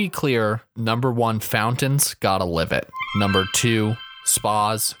 let me be clear. Number 1, fountains, gotta live it. Number 2,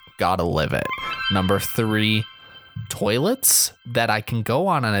 spas, gotta live it. Number 3, toilets that I can go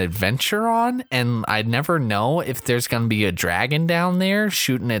on an adventure on, and I'd never know if there's gonna be a dragon down there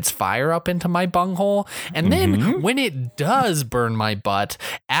shooting its fire up into my bunghole. And then when it does burn my butt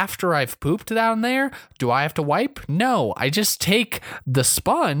after I've pooped down there, do I have to wipe? No, I just take the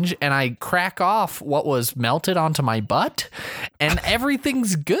sponge and I crack off what was melted onto my butt, and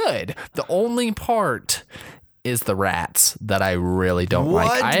everything's good. The only part is the rats that I really don't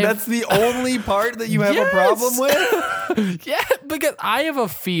like. That's the only part that you have a problem with? Yeah, because I have a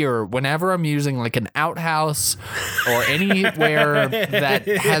fear whenever I'm using like an outhouse or anywhere that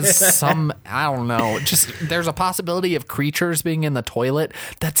has some, I don't know, just there's a possibility of creatures being in the toilet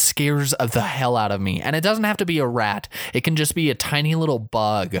that scares the hell out of me. And it doesn't have to be a rat. It can just be a tiny little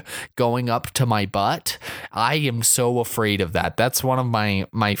bug going up to my butt. I am so afraid of that. That's one of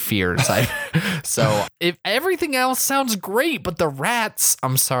my fears. So if everything else sounds great, but the rats,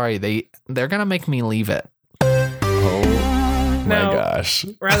 I'm sorry, they're gonna make me leave it. Oh my Now, gosh.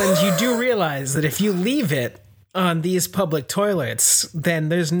 Ryland, you do realize that if you leave it on these public toilets, then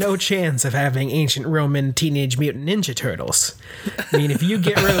there's no chance of having ancient Roman Teenage Mutant Ninja Turtles. I mean, if you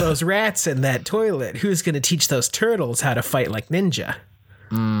get rid of those rats in that toilet, who's going to teach those turtles how to fight like ninja?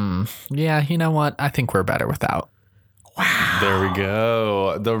 Yeah, you know what? I think we're better without. Wow. There we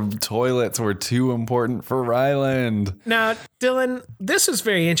go. The toilets were too important for Ryland. Now, Dylan, this was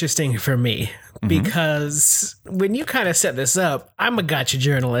very interesting for me because when you kind of set this up, I'm a gotcha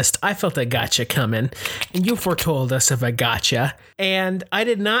journalist. I felt a gotcha coming, and you foretold us of a gotcha. And I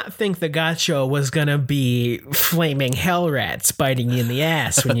did not think the gotcha was going to be flaming hell rats biting you in the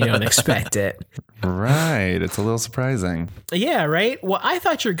ass when you don't expect it. Right. It's a little surprising. Yeah, right? What I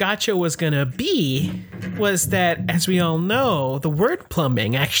thought your gotcha was going to be was that, as we all know, the word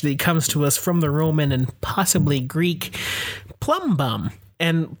plumbing actually comes to us from the Roman and possibly Greek plumbum.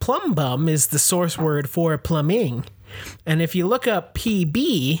 And plumbum is the source word for plumbing. And if you look up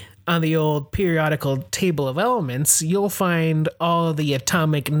PB on the old periodical table of elements, you'll find all the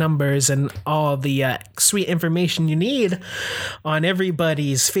atomic numbers and all the sweet information you need on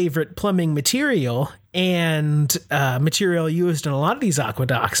everybody's favorite plumbing material and material used in a lot of these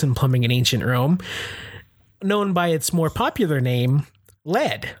aqueducts and plumbing in ancient Rome, known by its more popular name,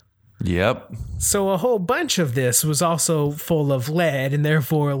 lead. Yep. So a whole bunch of this was also full of lead, and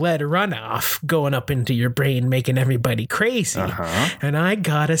therefore lead runoff going up into your brain, making everybody crazy. And I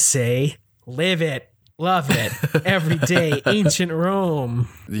gotta say, live it. Love it. Every day, ancient Rome.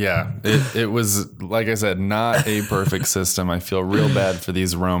 Yeah, it was, like I said, not a perfect system. I feel real bad for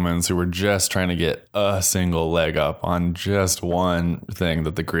these Romans who were just trying to get a single leg up on just one thing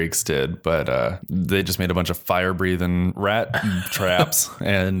that the Greeks did. But they just made a bunch of fire-breathing rat traps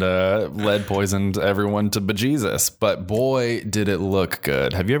and lead poisoned everyone to bejesus. But boy, did it look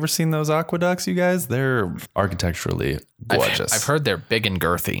good. Have you ever seen those aqueducts, you guys? They're architecturally gorgeous. I've heard they're big and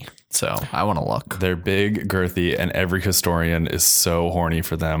girthy, so I want to look. They're big, girthy, and every historian is so horny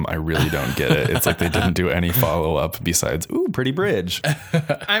for them. I really don't get it. It's like they didn't do any follow-up besides, ooh, pretty bridge.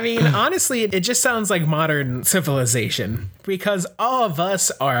 I mean, honestly, it just sounds like modern civilization because all of us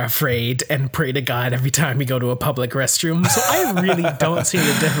are afraid and pray to God every time we go to a public restroom. So I really don't see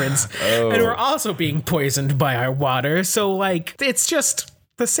the difference. And we're also being poisoned by our water. So, like, it's just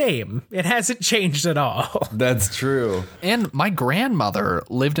the same. It hasn't changed at all. That's true. And my grandmother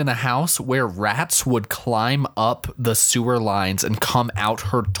lived in a house where rats would climb up the sewer lines and come out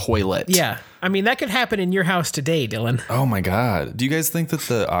her toilet. Yeah. I mean, that could happen in your house today, Dylan. Oh my God. Do you guys think that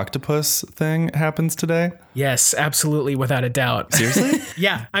the octopus thing happens today? Yes, absolutely, without a doubt. Seriously?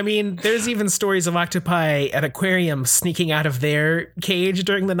 Yeah. I mean, there's even stories of octopi at aquariums sneaking out of their cage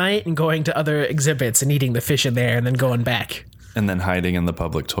during the night and going to other exhibits and eating the fish in there and then going back. And then hiding in the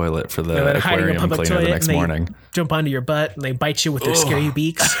public toilet for the And then hiding in aquarium the public cleaner the toilet next and they morning. jump onto your butt and they bite you with their scary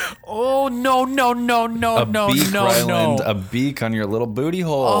beaks. Oh, no. Beak, Ryland, a beak on your little booty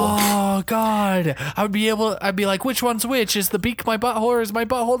hole. Oh, God. I'd be like, which one's which? Is the beak my butthole or is my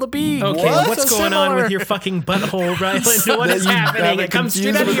butthole the beak? Okay, what's So going on similar. with your fucking butthole, Ryland? What that is you have happening? it It comes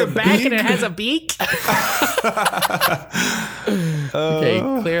straight confused out of with your a back and it beak? has a beak? Okay,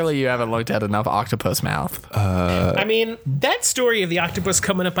 clearly you haven't looked at enough octopus mouth. I mean, that story of the octopus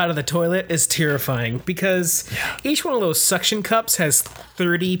coming up out of the toilet is terrifying because each one of those suction cups has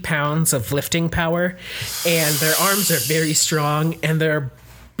 30 pounds of lifting power, and their arms are very strong, and their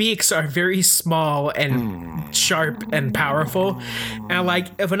beaks are very small and sharp and powerful. And like,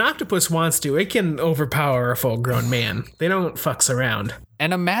 if an octopus wants to, it can overpower a full-grown man. They don't fucks around.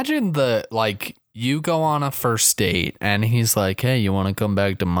 And imagine you go on a first date and he's like, hey, you want to come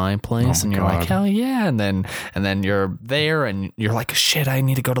back to my place? And you're like, hell yeah. And then you're there and you're like, shit, I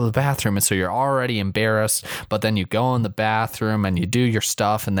need to go to the bathroom. And so you're already embarrassed, but then you go in the bathroom and you do your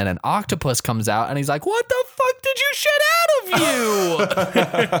stuff. And then an octopus comes out and he's like, what the fuck did you shit out of you?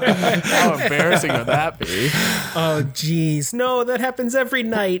 How embarrassing would that be? Oh, geez. No, that happens every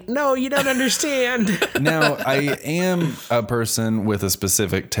night. No, you don't understand. Now, I am a person with a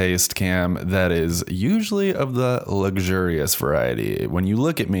specific taste, Cam, that is usually of the luxurious variety. When you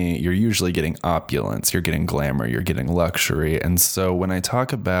look at me, you're usually getting opulence, you're getting glamour, you're getting luxury. And so when I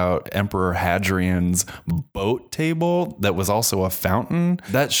talk about Emperor Hadrian's boat table that was also a fountain,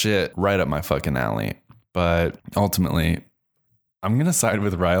 that shit right up my fucking alley. But ultimately, I'm going to side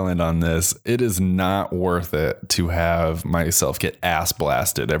with Ryland on this. It is not worth it to have myself get ass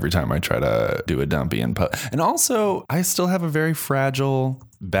blasted every time I try to do a dumpy and And also, I still have a very fragile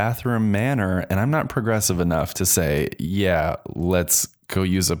bathroom manner, and I'm not progressive enough to say, yeah, let's go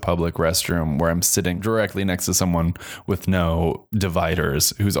use a public restroom where I'm sitting directly next to someone with no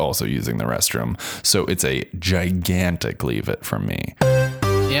dividers who's also using the restroom. So it's a gigantic leave it from me.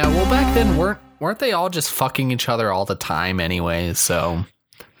 Yeah, well, back then, weren't they all just fucking each other all the time anyway? So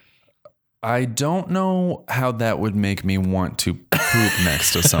I don't know how that would make me want to poop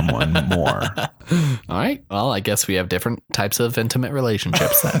next to someone more. all right. Well, I guess we have different types of intimate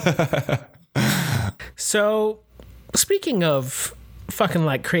relationships then. So, speaking of fucking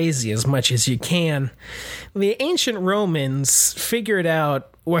like crazy as much as you can, the ancient Romans figured out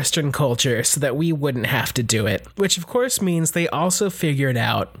Western culture so that we wouldn't have to do it, which of course means they also figured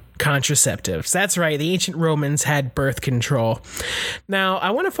out contraceptives. That's right, the ancient Romans had birth control. Now,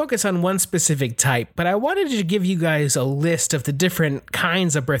 I want to focus on one specific type, but I wanted to give you guys a list of the different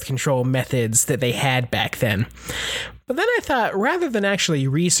kinds of birth control methods that they had back then. But then I thought, rather than actually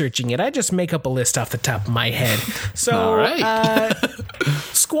researching it, I just make up a list off the top of my head. So, All right.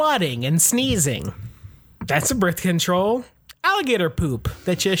 Squatting and sneezing. That's a birth control. Alligator poop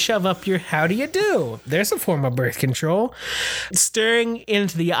that you shove up your how do you do. There's a form of birth control. Staring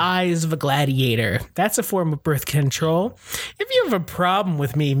into the eyes of a gladiator. That's a form of birth control. If you have a problem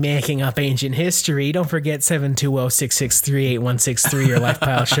with me making up ancient history, don't forget 720-663-8163 or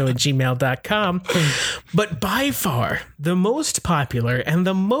lifepileshow@gmail.com. But by far, the most popular and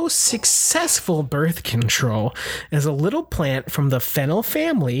the most successful birth control is a little plant from the fennel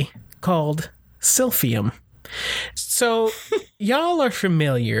family called silphium. So, y'all are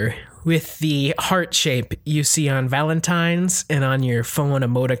familiar with the heart shape you see on Valentine's and on your phone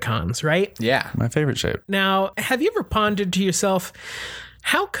emoticons, right? Yeah. My favorite shape. Now, have you ever pondered to yourself,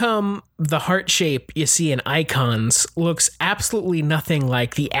 how come the heart shape you see in icons looks absolutely nothing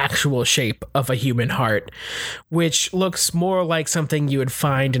like the actual shape of a human heart, which looks more like something you would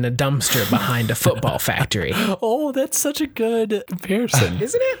find in a dumpster behind a football factory? Oh, that's such a good comparison.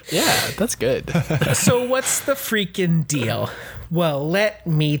 Isn't it? Yeah, that's good. So what's the freaking deal? Well, let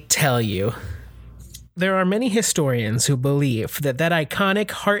me tell you. There are many historians who believe that that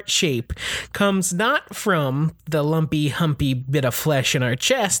iconic heart shape comes not from the lumpy, humpy bit of flesh in our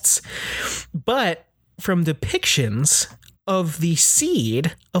chests, but from depictions of the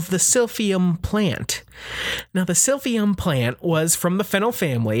seed of the silphium plant. Now, the silphium plant was from the fennel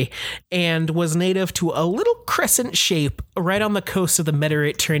family and was native to a little crescent shape right on the coast of the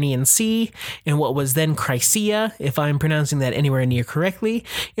Mediterranean Sea in what was then Chrysia, if I'm pronouncing that anywhere near correctly,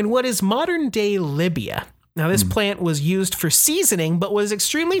 in what is modern-day Libya. Now, this plant was used for seasoning, but was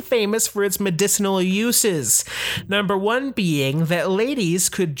extremely famous for its medicinal uses. Number one being that ladies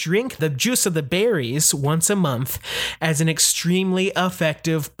could drink the juice of the berries once a month as an extremely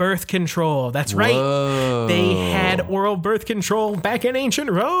effective birth control. That's right. Whoa. They had oral birth control back in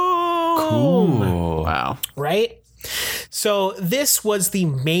ancient Rome. Cool. Wow. Right? So this was the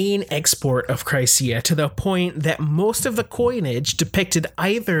main export of Chrysia, to the point that most of the coinage depicted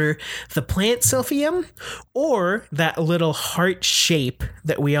either the plant silphium or that little heart shape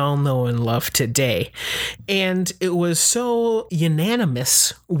that we all know and love today. And it was so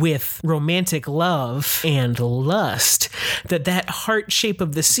unanimous with romantic love and lust that that heart shape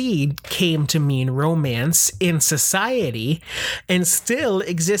of the seed came to mean romance in society, and still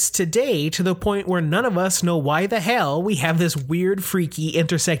exists today, to the point where none of us know why the hell we have this weird, freaky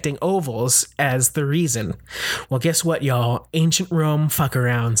intersecting ovals as the reason. Well, guess what, y'all? Ancient Rome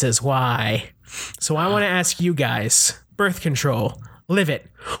fuck-arounds is why. So I want to ask you guys, birth control, live it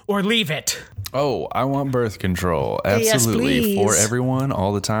or leave it? Oh, I want birth control. Yes, Absolutely. For please. everyone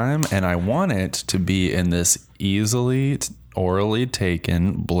all the time. And I want it to be in this easily orally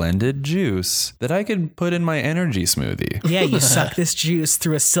taken blended juice that I could put in my energy smoothie. Yeah, you suck this juice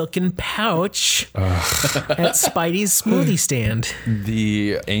through a silken pouch at Spidey's smoothie stand.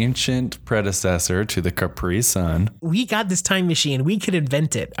 The ancient predecessor to the Capri Sun. We got this time machine. We could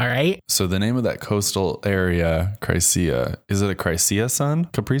invent it, all right? So the name of that coastal area, Chrysia, is it a Chrysia sun?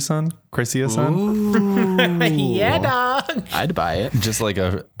 Capri Sun? Chrysia sun? Yeah, dog. I'd buy it. Just like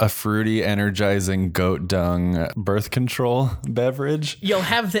a fruity, energizing goat dung birth control beverage. You'll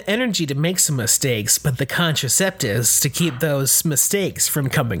have the energy to make some mistakes, but the contraceptives to keep those mistakes from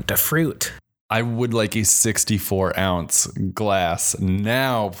coming to fruit. I would like a 64 ounce glass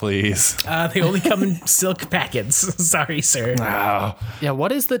now, please. They only come in silk packets. Sorry, sir. Yeah,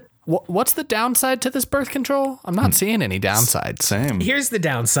 what's the downside to this birth control? I'm not seeing any downsides. Same. Here's the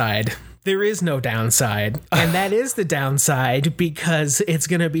downside. There is no downside. And that is the downside because it's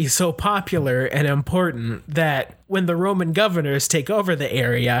going to be so popular and important that when the Roman governors take over the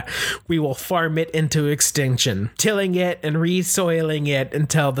area, we will farm it into extinction, tilling it and resoiling it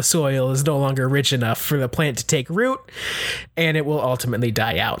until the soil is no longer rich enough for the plant to take root, and it will ultimately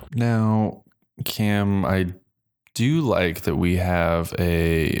die out. Now, Cam, I do like that we have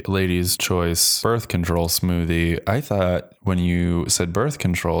a ladies' choice birth control smoothie. I thought when you said birth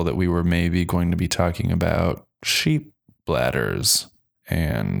control that we were maybe going to be talking about sheep bladders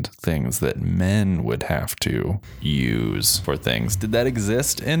and things that men would have to use for things. Did that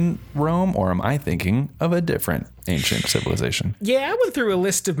exist in Rome, or am I thinking of a different ancient civilization? Yeah, I went through a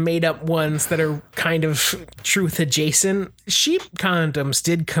list of made-up ones that are kind of truth-adjacent. Sheep condoms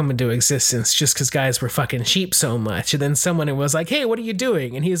did come into existence just because guys were fucking sheep so much. And then someone was like, hey, what are you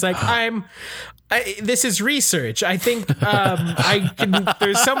doing? And he's like, this is research. I think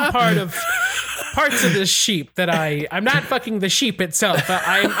there's some parts of this sheep that I'm not fucking the sheep itself.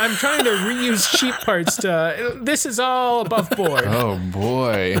 I'm trying to reuse sheep parts this is all above board. Oh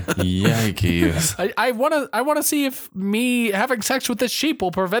boy. Yikes. I want to see if me having sex with this sheep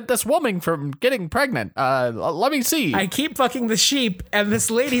will prevent this woman from getting pregnant. Let me see. I keep fucking the sheep, and this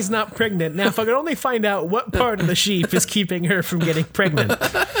lady's not pregnant. Now, if I could only find out what part of the sheep is keeping her from getting pregnant.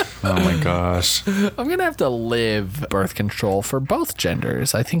 Oh my gosh. I'm going to have to live birth control for both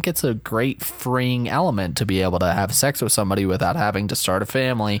genders. I think it's a great freeing element to be able to have sex with somebody without having to start a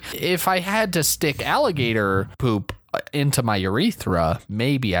family. If I had to stick alligator poop into my urethra,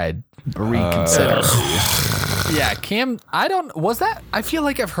 maybe I'd reconsider. Yeah, Cam, I feel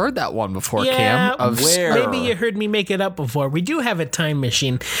like I've heard that one before, yeah, Cam. Maybe you heard me make it up before. We do have a time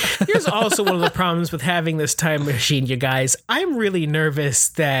machine. Here's also one of the problems with having this time machine, you guys. I'm really nervous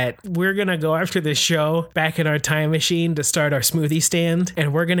that we're going to go after this show back in our time machine to start our smoothie stand,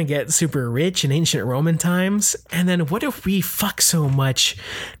 and we're going to get super rich in ancient Roman times. And then what if we fuck so much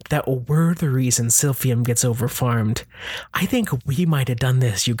that we're the reason silphium gets overfarmed? I think we might have done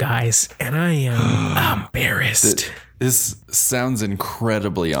this, you guys, and I am embarrassed. This sounds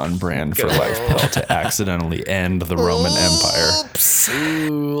incredibly on brand for LifePal to accidentally end the Roman Empire.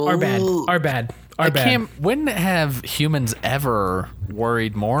 Our bad. Cam, when have humans ever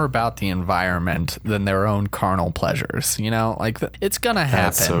worried more about the environment than their own carnal pleasures. You know, like it's gonna happen.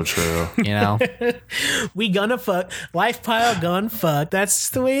 That's so true. You know, We gonna fuck. Life pile gonna fuck. That's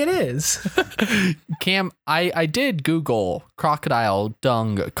the way it is. Cam, I did Google crocodile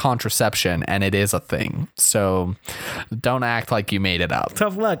dung contraception, and it is a thing. So don't act like you made it up.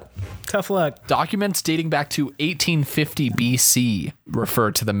 Tough luck. Tough luck. Documents dating back to 1850 BC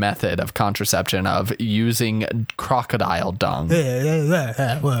refer to the method of contraception of using crocodile dung. Why do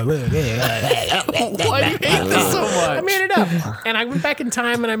you hate this so much? I made it up, and I went back in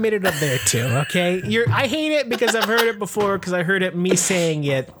time and I made it up there too. Okay, I hate it because I've heard it before because I heard it me saying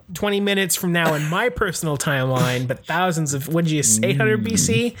it 20 minutes from now in my personal timeline, but thousands of 800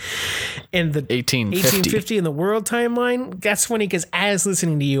 BC in the 1850 in the world timeline. That's funny because as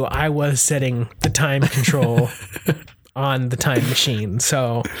listening to you, I was setting the time control on the time machine.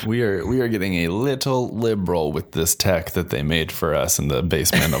 So We are getting a little liberal with this tech that they made for us in the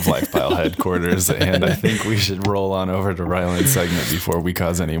basement of Lifepile headquarters, and I think we should roll on over to Ryland's segment before we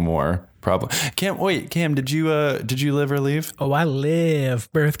cause any more problem. Cam, did you live or leave? I live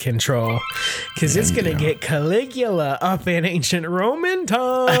birth control because it's gonna get Caligula up in ancient Roman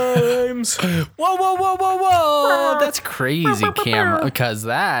times. Whoa. That's crazy, Cam, because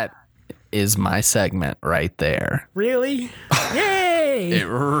that is my segment right there. Really? Yay! It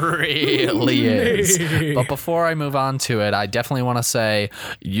really is. But before I move on to it, I definitely want to say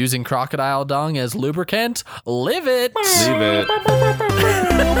using crocodile dung as lubricant, live it. Leave it.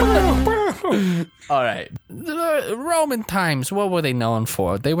 All right. The Roman times, what were they known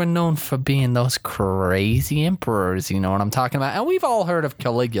for? They were known for being those crazy emperors, you know what I'm talking about? And we've all heard of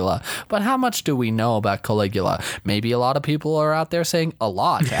Caligula, but how much do we know about Caligula? Maybe a lot of people are out there saying a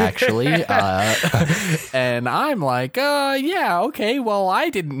lot, actually. And I'm like, yeah, okay, well, I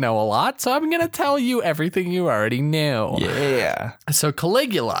didn't know a lot, so I'm going to tell you everything you already knew. Yeah. So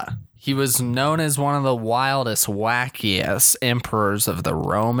Caligula, he was known as one of the wildest, wackiest emperors of the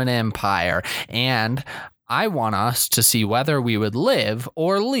Roman Empire, and I want us to see whether we would live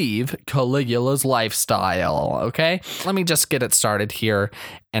or leave Caligula's lifestyle, okay? Let me just get it started here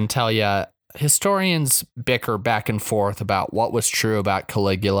and tell you, historians bicker back and forth about what was true about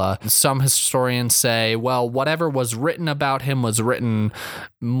Caligula. Some historians say, well, whatever was written about him was written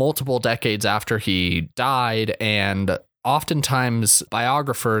multiple decades after he died, and oftentimes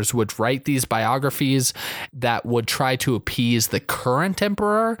biographers would write these biographies that would try to appease the current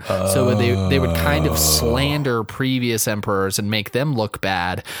emperor. So they would kind of slander previous emperors and make them look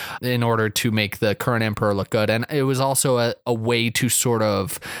bad in order to make the current emperor look good. And it was also a way to sort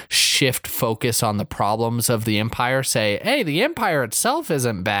of shift focus on the problems of the empire. Say, hey, the empire itself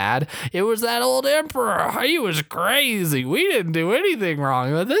isn't bad. It was that old emperor. He was crazy. We didn't do anything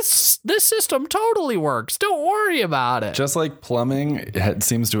wrong. This system totally works. Don't worry about it. Just like plumbing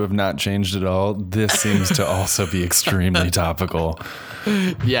seems to have not changed at all, this seems to also be extremely topical.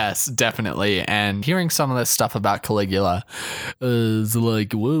 Yes, definitely. And hearing some of this stuff about Caligula is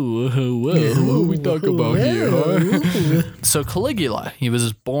like, whoa, what we talk about here, huh? So Caligula, he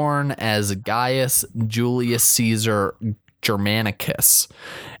was born as Gaius Julius Caesar Germanicus,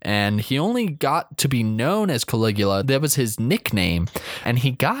 and he only got to be known as Caligula. That was his nickname, and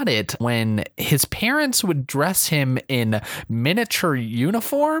he got it when his parents would dress him in miniature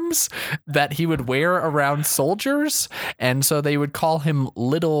uniforms that he would wear around soldiers, and so they would call him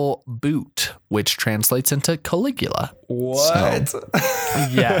Little Boot, which translates into Caligula. What? So,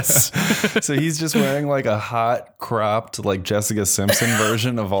 yes. So he's just wearing like a hot cropped like Jessica Simpson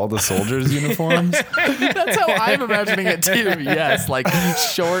version of all the soldiers' uniforms? That's how I'm imagining it too. Yes, like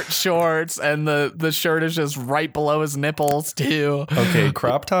short shorts, and the shirt is just right below his nipples too. Okay,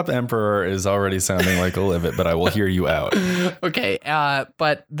 crop top emperor is already sounding like a live it, but I will hear you out. Okay,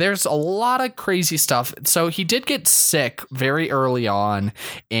 but there's a lot of crazy stuff. So he did get sick very early on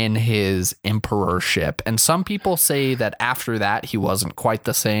in his emperorship, and some people say that after that he wasn't quite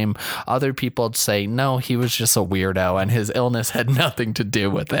the same. Other people say no, he was just a weirdo and his illness had nothing to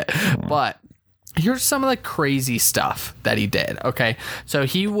do with it. But here's some of the crazy stuff that he did. Okay, so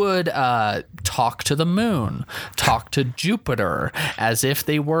he would talk to the moon, talk to Jupiter as if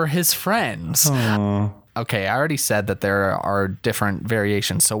they were his friends. Okay, I already said that there are different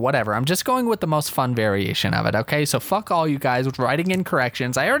variations, so whatever. I'm just going with the most fun variation of it, okay? So fuck all you guys with writing in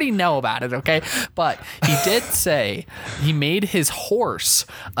corrections. I already know about it, okay? But he did say he made his horse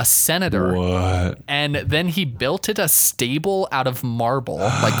a senator. What? And then he built it a stable out of marble,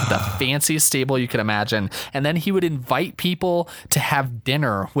 like the fanciest stable you could imagine. And then he would invite people to have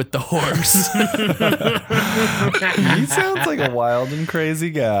dinner with the horse. He sounds like a wild and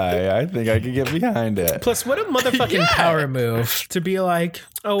crazy guy. I think I could get behind it. Plus, what a motherfucking power move to be like,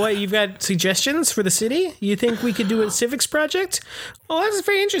 oh, what, you've got suggestions for the city? You think we could do a civics project? Oh, that's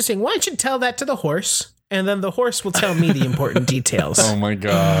very interesting. Why don't you tell that to the horse? And then the horse will tell me the important details. Oh my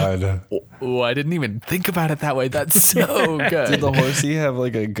god. Oh, I didn't even think about it that way. That's so good. Did the horsey have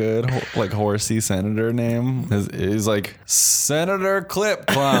like a good like horsey senator name? He's like Senator Clip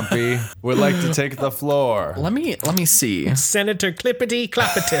Clompy would like to take the floor. Let me see. Senator Clippity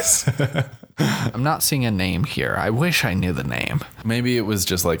Clappatus. I'm not seeing a name here. I wish I knew the name. Maybe it was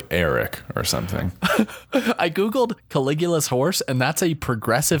just like Eric or something. I googled Caligula's Horse, and that's a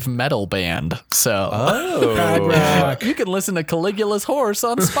progressive metal band. So you can listen to Caligula's Horse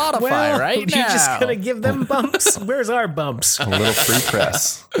on Spotify right now. You're just gonna give them bumps? Where's our bumps? A little free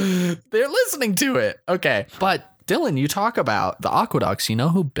press. They're listening to it. Okay, but Dylan, you talk about the aqueducts. You know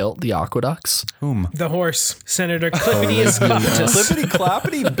who built the aqueducts? Whom? The horse, Senator Clippity Clappatus. Clippity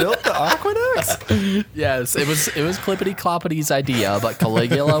Cloppity built the aqueducts? Yes, it was Clippity Cloppity's idea, but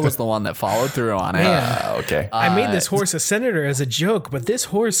Caligula was the one that followed through on it. Okay. I made this horse a senator as a joke, but this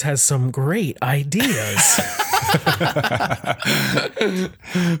horse has some great ideas.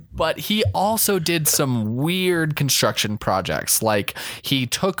 But he also did some weird construction projects. Like he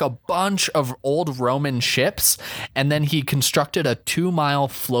took a bunch of old Roman ships and then he constructed a 2-mile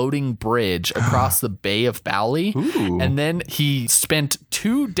floating bridge across the Bay of Bali. Ooh. And then he spent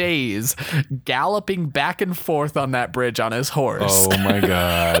 2 days galloping back and forth on that bridge on his horse. Oh my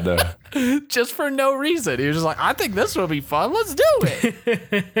god. Just for no reason. He was just like, I think this will be fun. Let's do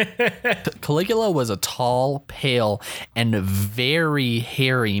it. Caligula was a tall, pale, and very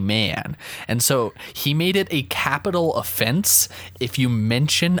hairy man. And so he made it a capital offense if you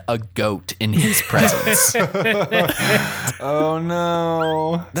mention a goat in his presence. Oh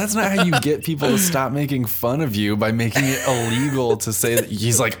no. That's not how you get people to stop making fun of you, by making it illegal to say that.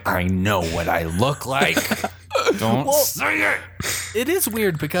 He's like, I know what I look like. Don't say it. It is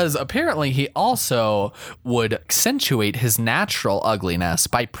weird because apparently he also would accentuate his natural ugliness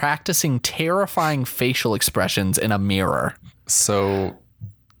by practicing terrifying facial expressions in a mirror. So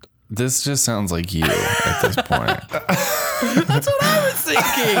this just sounds like you at this point. That's what I was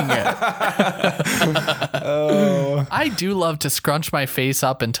thinking. I do love to scrunch my face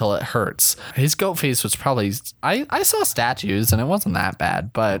up until it hurts. His goat face was probably... I saw statues and it wasn't that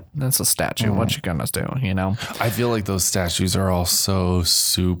bad, but that's a statue. What you gonna do, you know? I feel like those statues are all so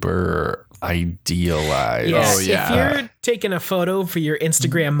super idealized. Yes, Oh, yeah. if you're taking a photo for your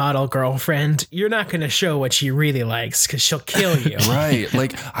Instagram model girlfriend, you're not going to show what she really likes because she'll kill you. Right.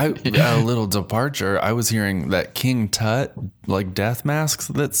 Like, a little departure. I was hearing that King Tut, like death masks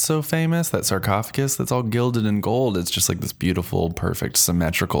that's so famous, that sarcophagus that's all gilded in gold. It's just like this beautiful, perfect,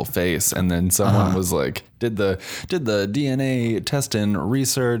 symmetrical face. And then someone was like, did the DNA test and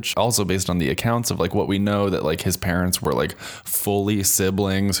research, also based on the accounts of like what we know, that like his parents were like fully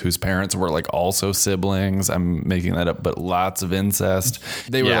siblings, whose parents were like also siblings. I'm making that up, but lots of incest.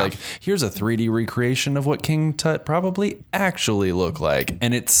 They were like, here's a 3D recreation of what King Tut probably actually looked like.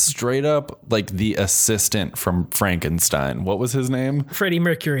 And it's straight up like the assistant from Frankenstein. What was his name? Freddie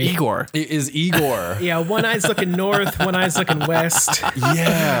Mercury. Igor. It is Igor. Yeah, one eye's looking north, one eye's looking west.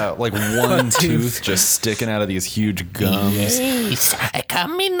 Yeah, like one tooth just sticking out of these huge gums. Yes,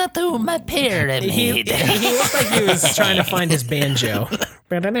 come into my pyramid. He looked like he was trying to find his banjo.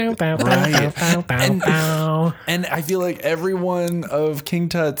 And I feel like every one of King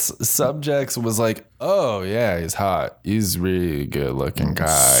Tut's subjects was like, oh yeah, he's hot. He's really good looking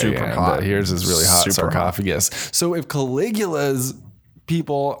guy. Super and, hot. Here's his really hot Super sarcophagus. So if Caligula's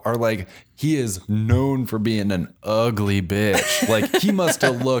people are like, he is known for being an ugly bitch, like he must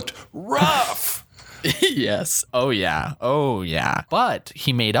have looked rough. Yes. Oh, yeah. Oh, yeah. But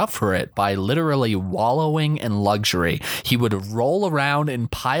he made up for it by literally wallowing in luxury. He would roll around in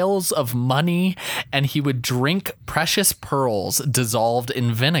piles of money and he would drink precious pearls dissolved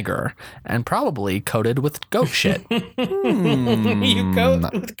in vinegar and probably coated with goat shit. You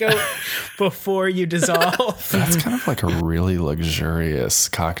coat with goat before you dissolve. That's kind of like a really luxurious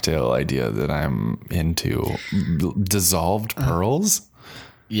cocktail idea that I'm into. Dissolved pearls?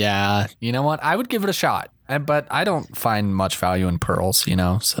 Yeah. You know what? I would give it a shot, but I don't find much value in pearls, you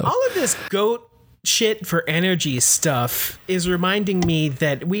know, so. All of this goat shit for energy stuff is reminding me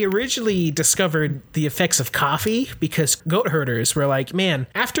that we originally discovered the effects of coffee because goat herders were like, man,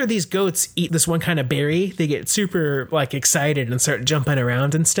 after these goats eat this one kind of berry, they get super like excited and start jumping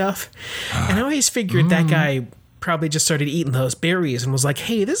around and stuff. And I always figured that guy probably just started eating those berries and was like,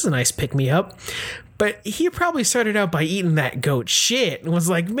 hey, this is a nice pick-me-up. But he probably started out by eating that goat shit and was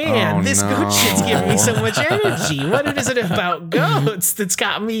like, man, Oh, this no. goat shit's giving me so much energy. What is it about goats that's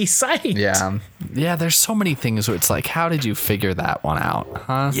got me psyched? Yeah, there's so many things where it's like, how did you figure that one out,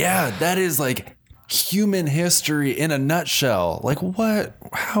 huh? Yeah, that is like human history in a nutshell. Like, what?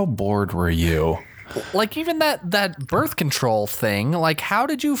 How bored were you? Like, even that birth control thing, like, how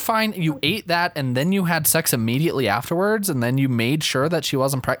did you find you ate that and then you had sex immediately afterwards and then you made sure that she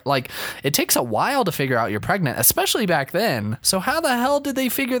wasn't pregnant? Like, it takes a while to figure out you're pregnant, especially back then. So how the hell did they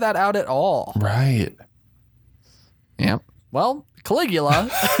figure that out at all? Right. Yep. Well, Caligula.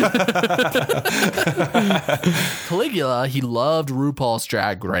 Caligula, he loved RuPaul's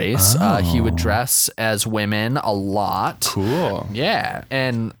Drag Race. He would dress as women a lot. Cool. Yeah.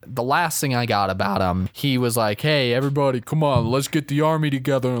 And the last thing I got about him, he was like, hey, everybody, come on, let's get the army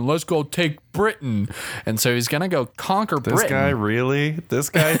together and let's go take Britain. And so he's going to go conquer This Britain. guy really?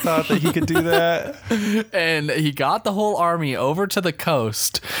 This guy thought that he could do that? And he got the whole army over to the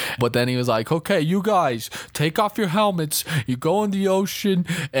coast. But then he was like, okay, you guys, take off your helmets. You go in the ocean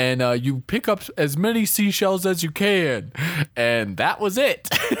and you pick up as many seashells as you can. And that was it.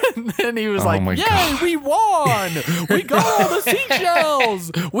 And then he was like, my yay, God. we won. We got all the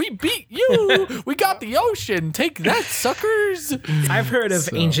seashells. We beat you. We got the ocean. Take that, suckers. I've heard of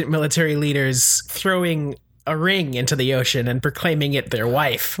ancient military leaders throwing a ring into the ocean and proclaiming it their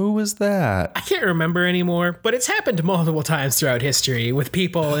wife. Who was that? I can't remember anymore, but it's happened multiple times throughout history with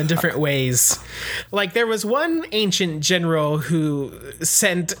people in different ways. Like, there was one ancient general who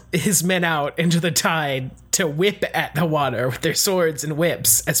sent his men out into the tide to whip at the water with their swords and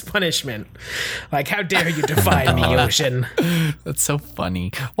whips as punishment. Like, how dare you defy me, ocean? That's so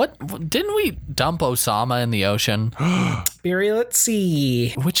funny. What didn't we dump Osama in the ocean? Barry, let's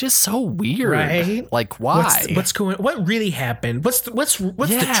see. Which is so weird. Right? Like, why? What really happened? What's the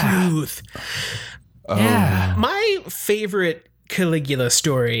Yeah. truth? Yeah. My favorite Caligula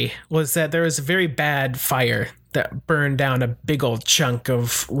story was that there was a very bad fire that burned down a big old chunk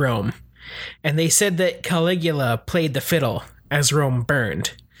of Rome. And they said that Caligula played the fiddle as Rome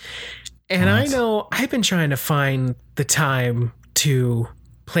burned. And I know I've been trying to find the time to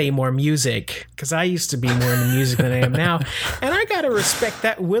play more music because I used to be more into music than I am now. And I got to respect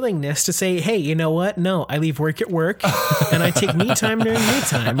that willingness to say, hey, you know what? No, I leave work at work and I take me time during me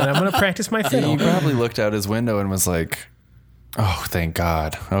time and I'm going to practice my He fiddle. probably looked out his window and was like, "Oh, thank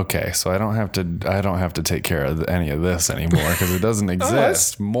God. Okay, so I don't have to take care of any of this anymore because it doesn't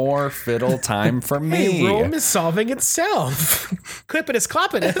exist. More fiddle time for me. Hey, Rome is solving itself. Clippinus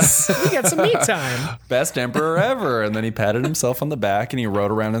cloppinus. We got some me time. Best emperor ever." And then he patted himself on the back and he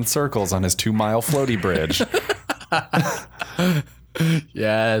rode around in circles on his 2-mile floaty bridge.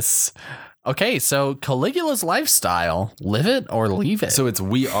 Yes. Okay, so Caligula's lifestyle, live it or leave it. So it's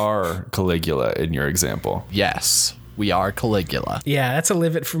we are Caligula in your example. yes, we are Caligula. Yeah, that's a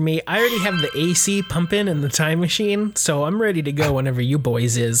live it for me. I already have the AC pumping in the time machine, so I'm ready to go whenever you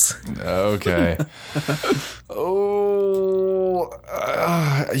boys is. Okay.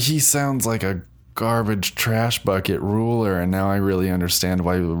 He sounds like a garbage trash bucket ruler, and now I really understand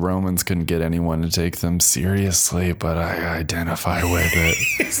why the Romans couldn't get anyone to take them seriously, but I identify with it.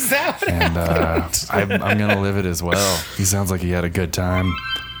 Is that what And I'm going to live it as well. He sounds like he had a good time.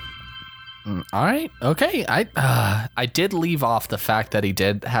 All right. Okay. I did leave off the fact that he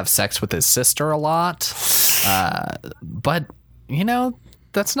did have sex with his sister a lot. But, you know,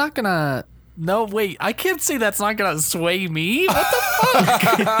 that's not going to... No, wait. I can't say that's not going to sway me. What the fuck?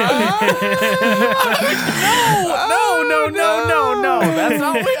 No. That's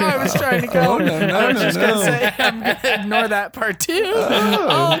not where I was trying to go. I was just going to say I'm going to ignore that part too.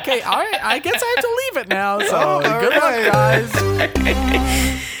 Oh, okay. All right. I guess I have to leave it now. So good luck, guys.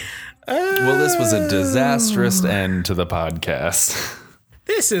 Well, this was a disastrous end to the podcast.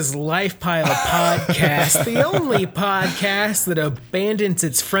 This is Life Pile Podcast, the only podcast that abandons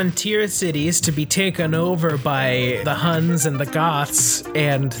its frontier cities to be taken over by the Huns and the Goths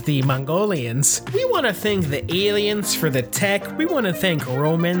and the Mongolians. We want to thank the aliens for the tech. We want to thank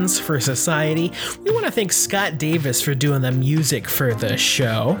Romans for society. We want to thank Scott Davis for doing the music for the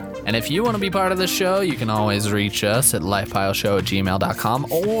show. And if you want to be part of the show, you can always reach us at lifepileshow@gmail.com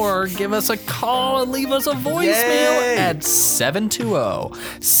or give us a call and leave us a voicemail at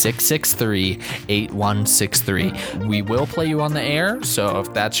 720-663-8163. We will play you on the air, so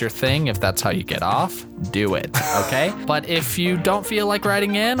if that's your thing, if that's how you get off, do it, okay? But if you don't feel like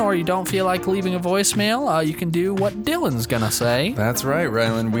writing in or you don't feel like leaving a voicemail, you can do what Dylan's gonna say. That's right,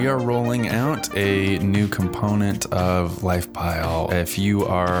 Rylan. We are rolling out a new component of LifePile. If you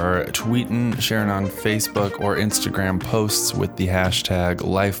are are tweeting, sharing on Facebook or Instagram posts with the hashtag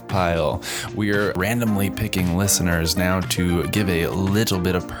LifePile. We are randomly picking listeners now to give a little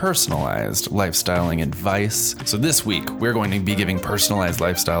bit of personalized lifestyling advice. So this week, we're going to be giving personalized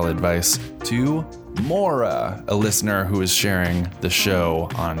lifestyle advice to Mora, a listener who is sharing the show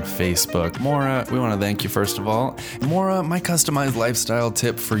on Facebook. Mora, we want to thank you first of all. Mora, my customized lifestyle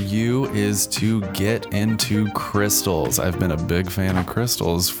tip for you is to get into crystals. I've been a big fan of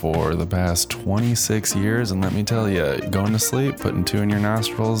crystals for the past 26 years, and let me tell you, going to sleep, putting 2 in your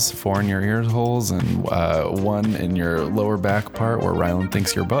nostrils, 4 in your ear holes, and 1 in your lower back part where Rylan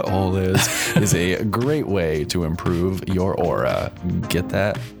thinks your butthole is a great way to improve your aura. Get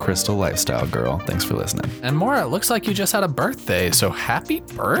that crystal lifestyle, girl. Thanks for listening. And Mora, it looks like you just had a birthday, so happy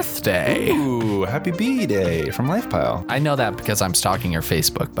birthday. Ooh, happy B-Day from LifePile. I know that because I'm stalking your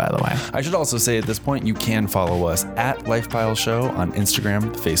Facebook, by the way. I should also say at this point, you can follow us at LifePile Show on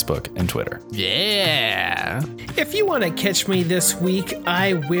Instagram, Facebook, and Twitter. Yeah. If you want to catch me this week,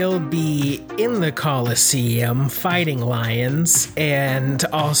 I will be in the Coliseum fighting lions and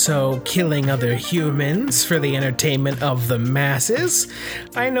also killing other humans for the entertainment of the masses.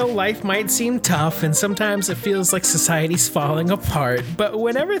 I know life might seem tough and sometimes it feels like society's falling apart, but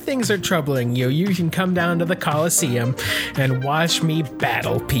whenever things are troubling you, you can come down to the Coliseum and watch me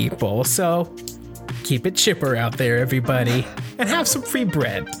battle people. So keep it chipper out there, everybody, and have some free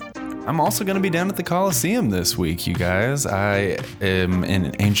bread. I'm also going to be down at the Coliseum this week, you guys. I am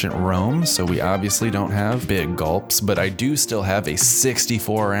in ancient Rome, so we obviously don't have big gulps, but I do still have a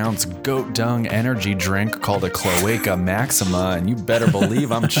 64-ounce goat dung energy drink called a Cloaca Maxima, and you better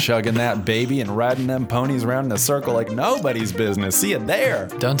believe I'm chugging that baby and riding them ponies around in a circle like nobody's business. See you there.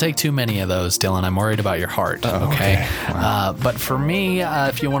 Don't take too many of those, Dylan. I'm worried about your heart. Okay. Wow. But for me,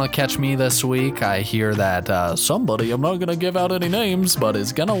 if you want to catch me this week, I hear that somebody, I'm not going to give out any names, but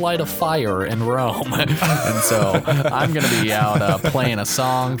is going to light a fire in Rome. And so I'm going to be out playing a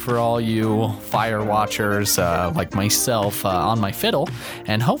song for all you fire watchers like myself on my fiddle.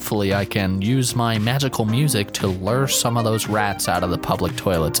 And hopefully I can use my magical music to lure some of those rats out of the public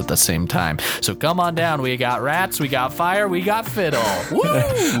toilets at the same time. So come on down. We got rats, we got fire, we got fiddle. Woo!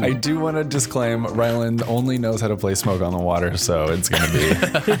 I do want to disclaim, Ryland only knows how to play Smoke on the Water, so it's going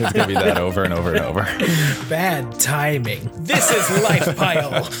to be that over and over and over. Bad timing. This is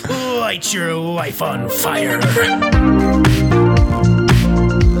LifePile. Light your life on fire.